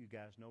certainly let you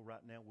guys know.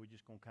 Right now, we're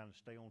just going to kind of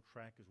stay on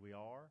track as we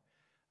are.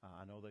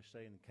 I know they're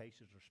saying the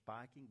cases are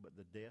spiking, but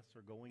the deaths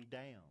are going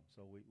down.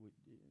 So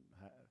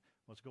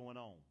what's going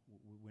on?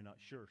 We're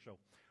not sure.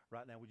 So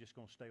right now, we're just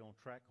going to stay on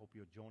track. Hope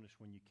you'll join us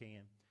when you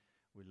can.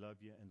 We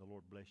love you, and the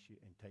Lord bless you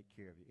and take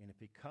care of you. And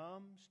if he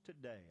comes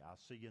today,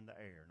 I'll see you in the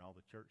air. And all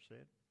the church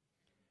said,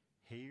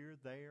 here,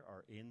 there,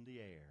 or in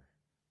the air,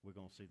 we're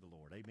going to see the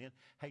Lord. Amen.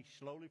 Hey,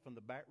 slowly from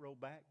the back row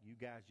back, you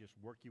guys just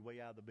work your way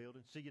out of the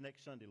building. See you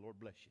next Sunday.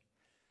 Lord bless you.